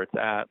stock where it's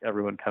at.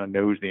 Everyone kind of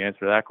knows the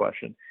answer to that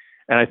question.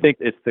 And I think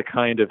it's the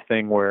kind of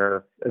thing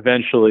where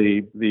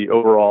eventually the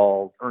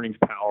overall earnings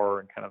power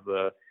and kind of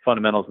the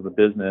fundamentals of the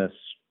business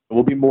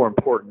will be more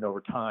important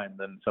over time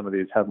than some of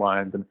these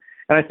headlines. And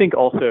I think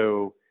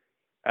also,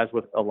 as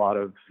with a lot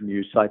of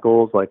news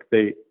cycles,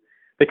 they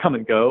come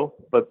and go,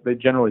 but they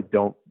generally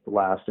don't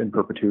last in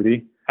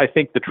perpetuity. I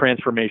think the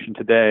transformation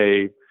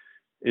today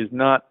is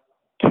not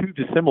too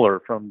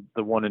dissimilar from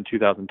the one in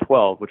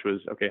 2012, which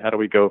was, okay, how do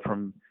we go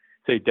from,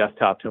 say,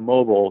 desktop to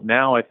mobile?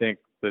 Now I think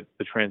that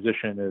the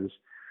transition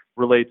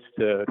relates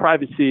to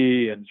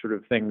privacy and sort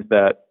of things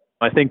that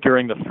I think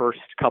during the first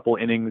couple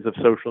innings of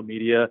social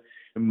media,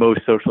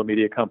 most social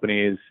media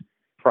companies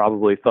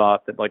probably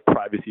thought that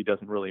privacy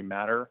doesn't really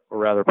matter, or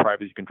rather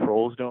privacy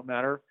controls don't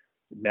matter.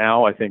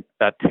 Now I think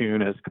that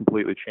tune has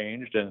completely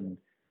changed, and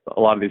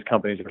a lot of these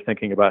companies are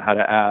thinking about how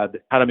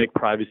to make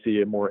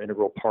privacy a more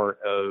integral part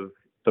of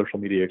social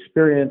media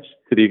experience.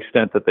 To the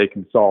extent that they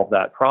can solve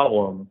that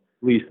problem,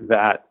 at least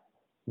that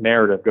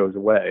narrative goes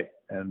away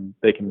and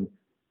they can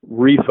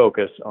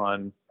refocus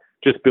on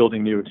just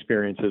building new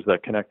experiences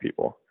that connect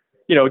people.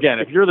 Again,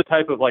 if you're the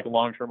type of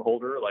long-term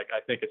holder, I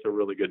think it's a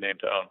really good name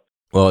to own.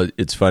 Well,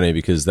 it's funny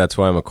because that's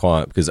why I'm a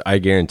quant, because I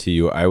guarantee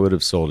you I would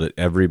have sold it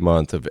every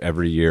month of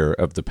every year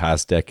of the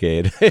past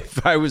decade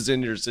if I was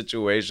in your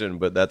situation.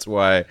 But that's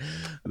why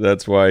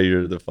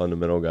you're the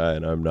fundamental guy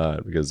and I'm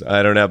not, because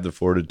I don't have the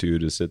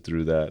fortitude to sit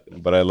through that.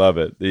 But I love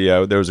it.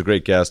 There was a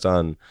great guest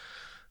on,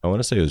 I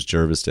want to say it was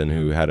Jerviston,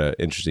 who had an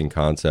interesting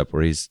concept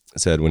where he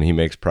said when he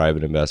makes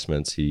private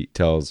investments, he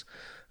tells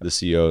the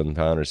CEO and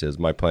founder, says,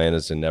 my plan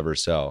is to never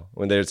sell.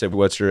 When they would say,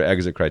 what's your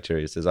exit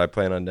criteria? He says, I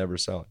plan on never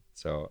selling.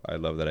 So I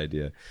love that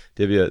idea.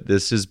 Divya,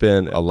 this has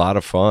been a lot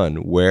of fun.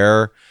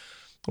 Where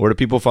do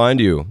people find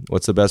you?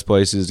 What's the best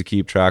places to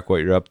keep track what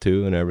you're up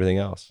to and everything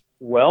else?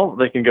 Well,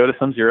 they can go to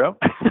SumZero.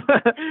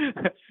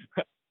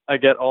 I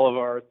get all of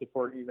our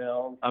support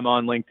emails. I'm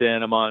on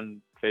LinkedIn. I'm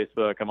on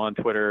Facebook. I'm on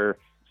Twitter.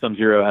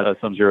 SumZero has a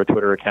SumZero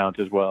Twitter account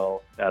as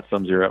well, at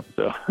SumZero.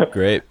 So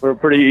great. We're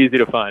pretty easy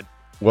to find.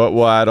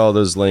 We'll add all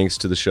those links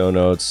to the show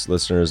notes,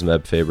 listeners,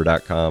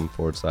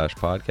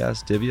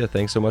 mebfaber.com/podcast. Divya,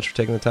 thanks so much for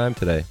taking the time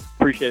today.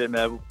 Appreciate it,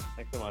 Meb.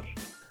 Thanks so much.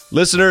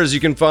 Listeners, you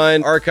can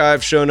find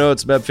archive show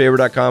notes,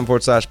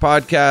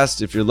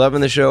 mebfaber.com/podcast. If you're loving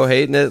the show,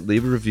 hating it,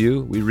 leave a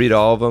review. We read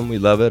all of them. We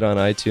love it on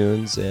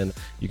iTunes. And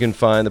you can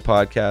find the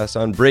podcast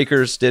on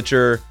Breaker,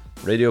 Stitcher,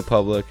 Radio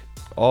Public,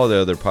 all the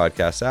other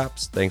podcast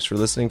apps. Thanks for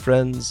listening,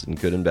 friends, and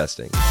good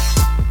investing.